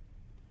jail.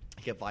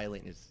 He kept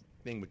violating his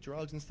thing with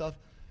drugs and stuff.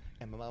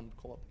 And my mom would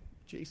call up,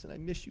 "Jason, I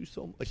miss you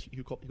so much."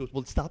 He goes,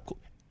 "Well,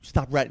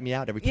 stop ratting me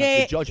out every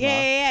time you judge, Mom.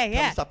 Tell me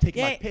to stop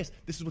taking my piss.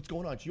 This is what's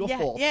going on. It's your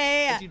fault."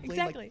 Yeah.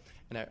 Exactly.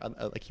 And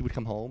he would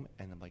come home,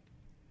 and I'm like,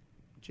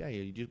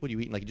 "Jay, what are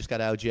you eating? You just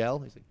got out of jail?"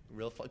 He's like,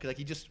 "Real fun," because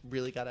he just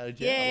really got out of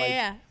jail.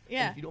 Yeah.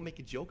 And if you don't make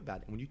a joke about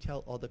it, and when you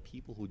tell other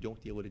people who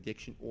don't deal with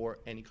addiction or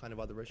any kind of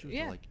other issues,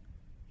 they're like,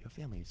 "Your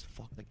family is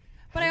fucked."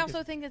 But I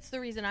also think it's the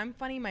reason I'm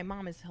funny. My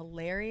mom is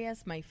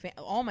hilarious.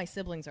 All my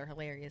siblings are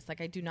hilarious.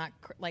 Like I do not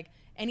like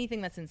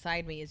anything that's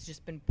inside me has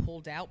just been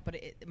pulled out. But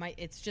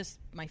it's just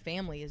my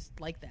family is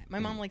like that. My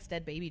mom likes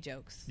dead baby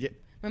jokes. Yeah.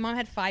 My mom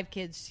had 5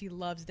 kids. She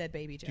loves dead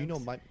baby jokes. Do you know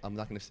I'm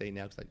not going to say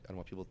now because I don't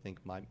want people to think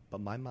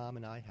but my mom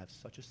and I have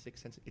such a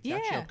sixth sense. It's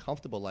actually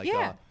uncomfortable.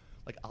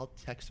 Like I'll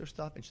text her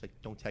stuff and she's like,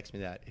 "Don't text me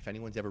that." If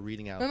anyone's ever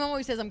reading out, my mom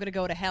always says I'm going to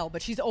go to hell,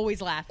 but she's always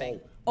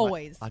laughing.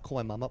 Always. I call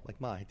my mom up like,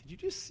 "Ma, did you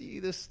just see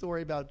this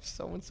story about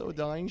so and so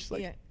dying?" She's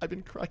like, "I've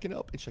been cracking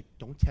up," and she's like,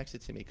 "Don't text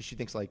it to me," because she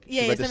thinks like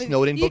she read the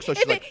Snowden book, so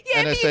she's like,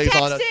 "NSA's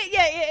on it."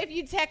 If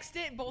you text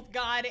it, both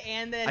God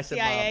and the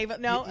CIA, but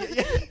no.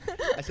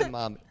 I said,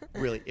 "Mom,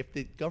 really? If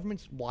the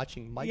government's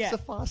watching Mike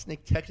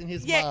Safosnik texting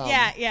his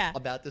mom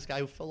about this guy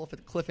who fell off at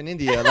the cliff in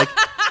India, like."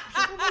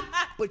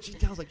 But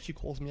she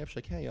calls me up. She's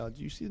like, "Hey, did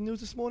you see the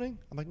news this morning?"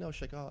 I'm like, "No."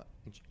 She's like, "Oh,"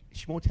 and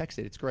she won't text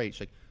it. It's great.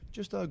 She's like,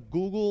 "Just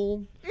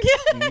Google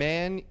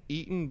man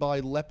eaten by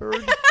leopard."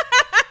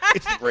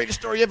 It's the greatest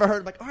story you ever heard.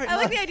 I'm like, all right. I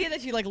like the idea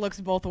that she like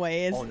looks both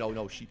ways. Oh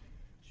no, she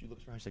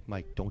looks around. She's like,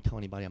 "Mike, don't tell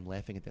anybody I'm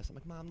laughing at this." I'm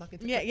like, "Mom, I'm not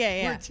gonna."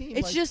 Yeah. We're a team.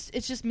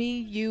 It's just me,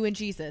 you, and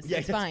Jesus. Yeah,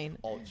 it's fine.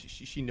 Oh,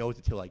 she knows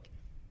it too. Like,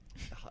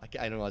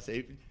 I don't know how to say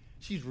it.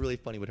 She's really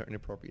funny with her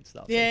inappropriate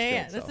stuff.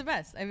 Yeah. That's the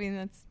best. I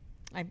mean,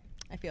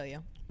 I feel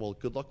you. Well,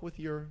 good luck with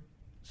your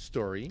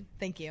story.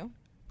 Thank you.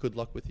 Good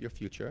luck with your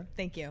future.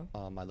 Thank you. I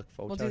look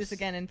forward to. We'll do this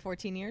again in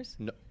 14 years.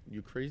 No,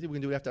 you crazy? We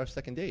can do it after our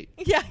second date.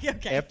 Yeah.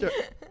 Okay.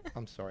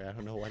 I'm sorry. I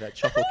don't know why that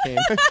chuckle came.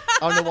 I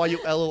don't know why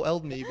you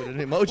LOL'd me with an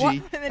emoji.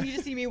 What? And then you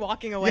just see me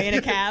walking away in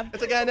a cab.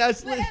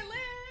 It's like,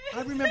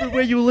 I remember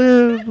where you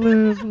live.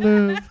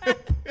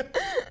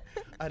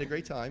 I had a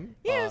great time.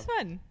 Yeah, it was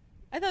fun.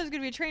 I thought it was going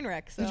to be a train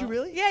wreck. So. Did you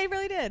really? Yeah, you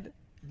really did.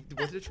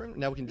 Was it a train?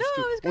 Now we can just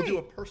we'll do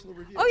a personal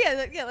review. Oh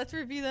yeah, let's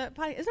review the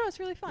podcast. No,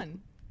 it's really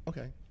fun.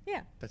 Okay.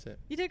 Yeah. That's it.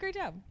 You did a great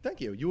job. Thank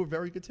you. You were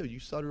very good too. You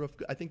started off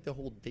good. I think the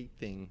whole date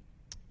thing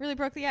really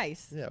broke the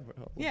ice. Yeah.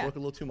 Broke a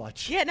little too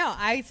much. Yeah, no,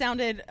 I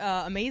sounded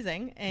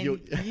amazing and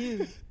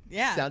you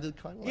sounded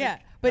kind of like yeah.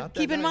 But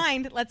keep in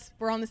mind,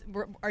 we're on this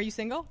are you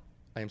single?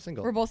 I am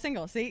single. We're both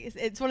single. See,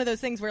 it's one of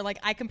those things where like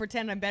I can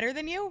pretend I'm better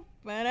than you,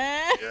 but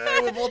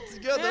we're both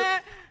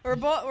together.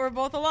 We're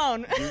both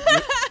alone.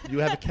 You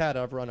have a cat.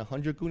 I have around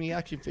 100 Goonie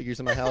action figures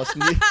in my house.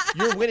 And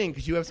you're winning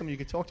because you have somebody you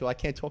can talk to. I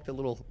can't talk to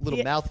little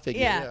mouth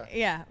figure.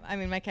 Yeah. I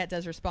mean, my cat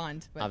does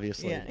respond. But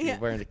obviously, you're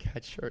wearing a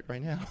cat shirt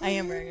right now. I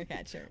am wearing a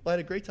cat shirt. Well, I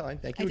had a great time.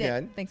 Thank you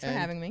again. Thanks for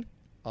having me.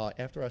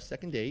 After our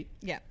second date,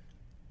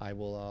 I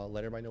will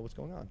let everybody know what's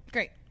going on.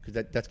 Great.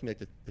 Because that's gonna be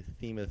like the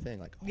theme of the thing.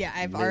 Like,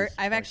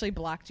 I've actually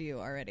blocked you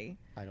already.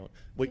 I don't.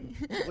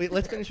 Wait.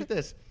 Let's finish with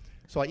this.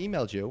 So I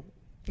emailed you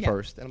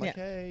first, and I'm like,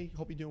 "Hey,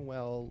 hope you're doing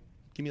well.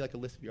 Give me like a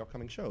list of your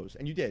upcoming shows."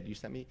 And you did. You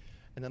sent me,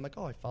 and I'm like,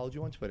 "Oh, I followed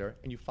you on Twitter,"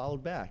 and you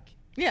followed back.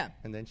 Yeah.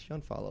 And then she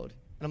unfollowed,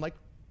 and I'm like,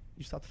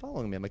 "You stopped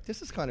following me." I'm like,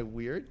 "This is kind of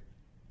weird."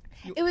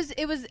 It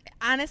was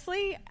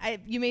honestly,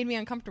 you made me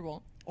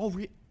uncomfortable. Oh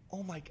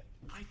my God!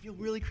 I feel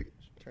really creepy.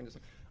 Turn this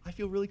on. I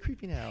feel really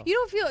creepy now. You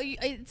don't feel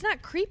it's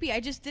not creepy.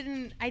 I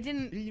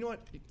didn't. You know what?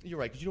 You're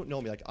right because you don't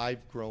know me. Like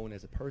I've grown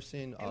as a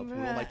person. With all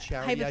my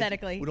charity,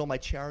 hypothetically, with all my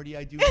charity,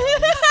 I do.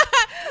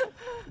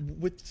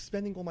 With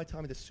spending all my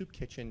time at the soup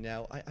kitchen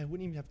now, I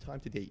wouldn't even have time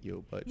to date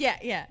you. But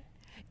yeah.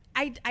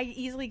 I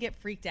easily get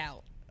freaked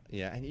out.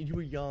 Yeah, and you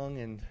were young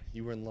and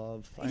you were in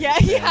love. Yeah.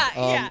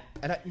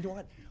 And you know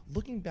what?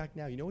 Looking back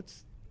now,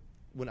 it's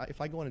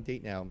if I go on a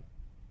date now.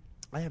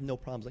 I have no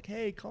problems. Like,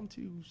 hey, come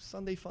to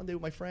Sunday Fun Day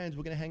with my friends.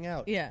 We're going to hang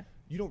out. Yeah.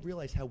 You don't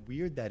realize how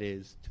weird that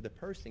is to the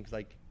person.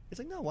 Because, it's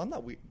like, no, I'm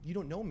not weird. You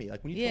don't know me.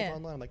 Like, when you talk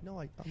online, I'm like, no,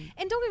 I'm...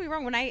 And don't get me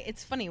wrong.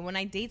 It's funny. When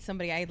I date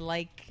somebody, I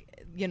like,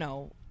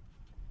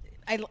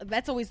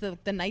 that's always the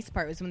nice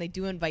part is when they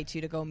do invite you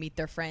to go meet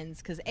their friends.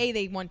 Because,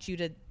 they want you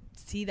to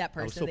see that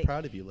person. I was so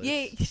proud of you, Liz.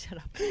 Yeah, shut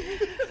up.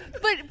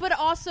 But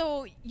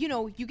also,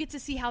 you get to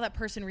see how that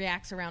person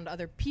reacts around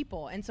other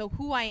people. And so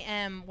who I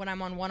am when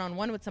I'm on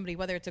one-on-one with somebody,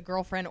 whether it's a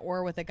girlfriend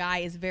or with a guy,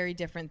 is very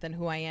different than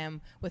who I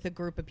am with a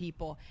group of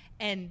people.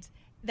 And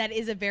that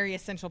is a very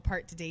essential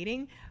part to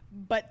dating.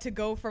 But to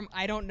go from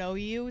I don't know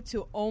you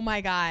to, oh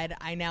my God,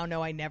 I now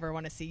know I never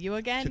want to see you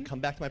again. To come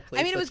back to my place.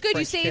 I mean, it was good.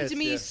 You saved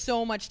me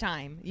so much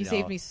time. You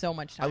saved me so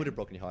much time. I would have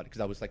broken your heart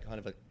because I was like kind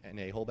of an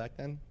a-hole back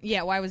then.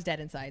 Yeah, well, I was dead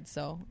inside,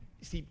 so...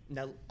 See,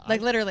 now...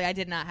 literally, I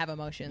did not have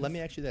emotions. Let me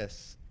ask you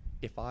this.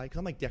 Because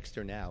I'm like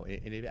Dexter now,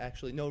 and it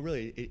actually... No,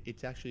 really,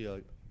 it's actually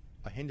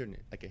a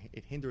hindrance.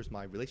 It hinders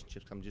my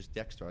relationships. I'm just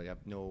Dexter. I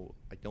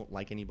don't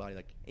like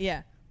anybody.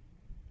 Yeah.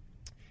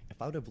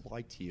 If I would have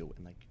lied to you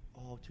and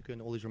took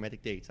in all these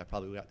romantic dates, I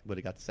probably would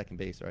have got to second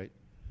base, right?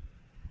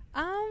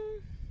 I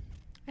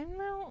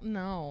don't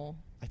know.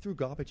 We threw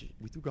garbage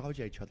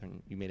at each other,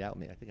 and you made out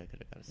with me. I think I could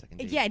have got a second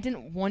date. Yeah, I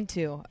didn't want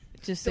to,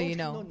 just so you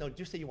know. No,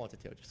 just say you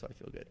wanted to, just so I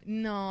feel good.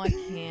 No, I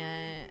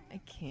can't.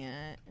 I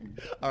can't.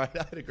 All right,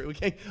 I agree. I'm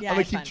going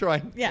to keep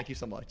trying. Yeah. Thank you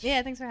so much.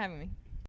 Yeah, thanks for having me.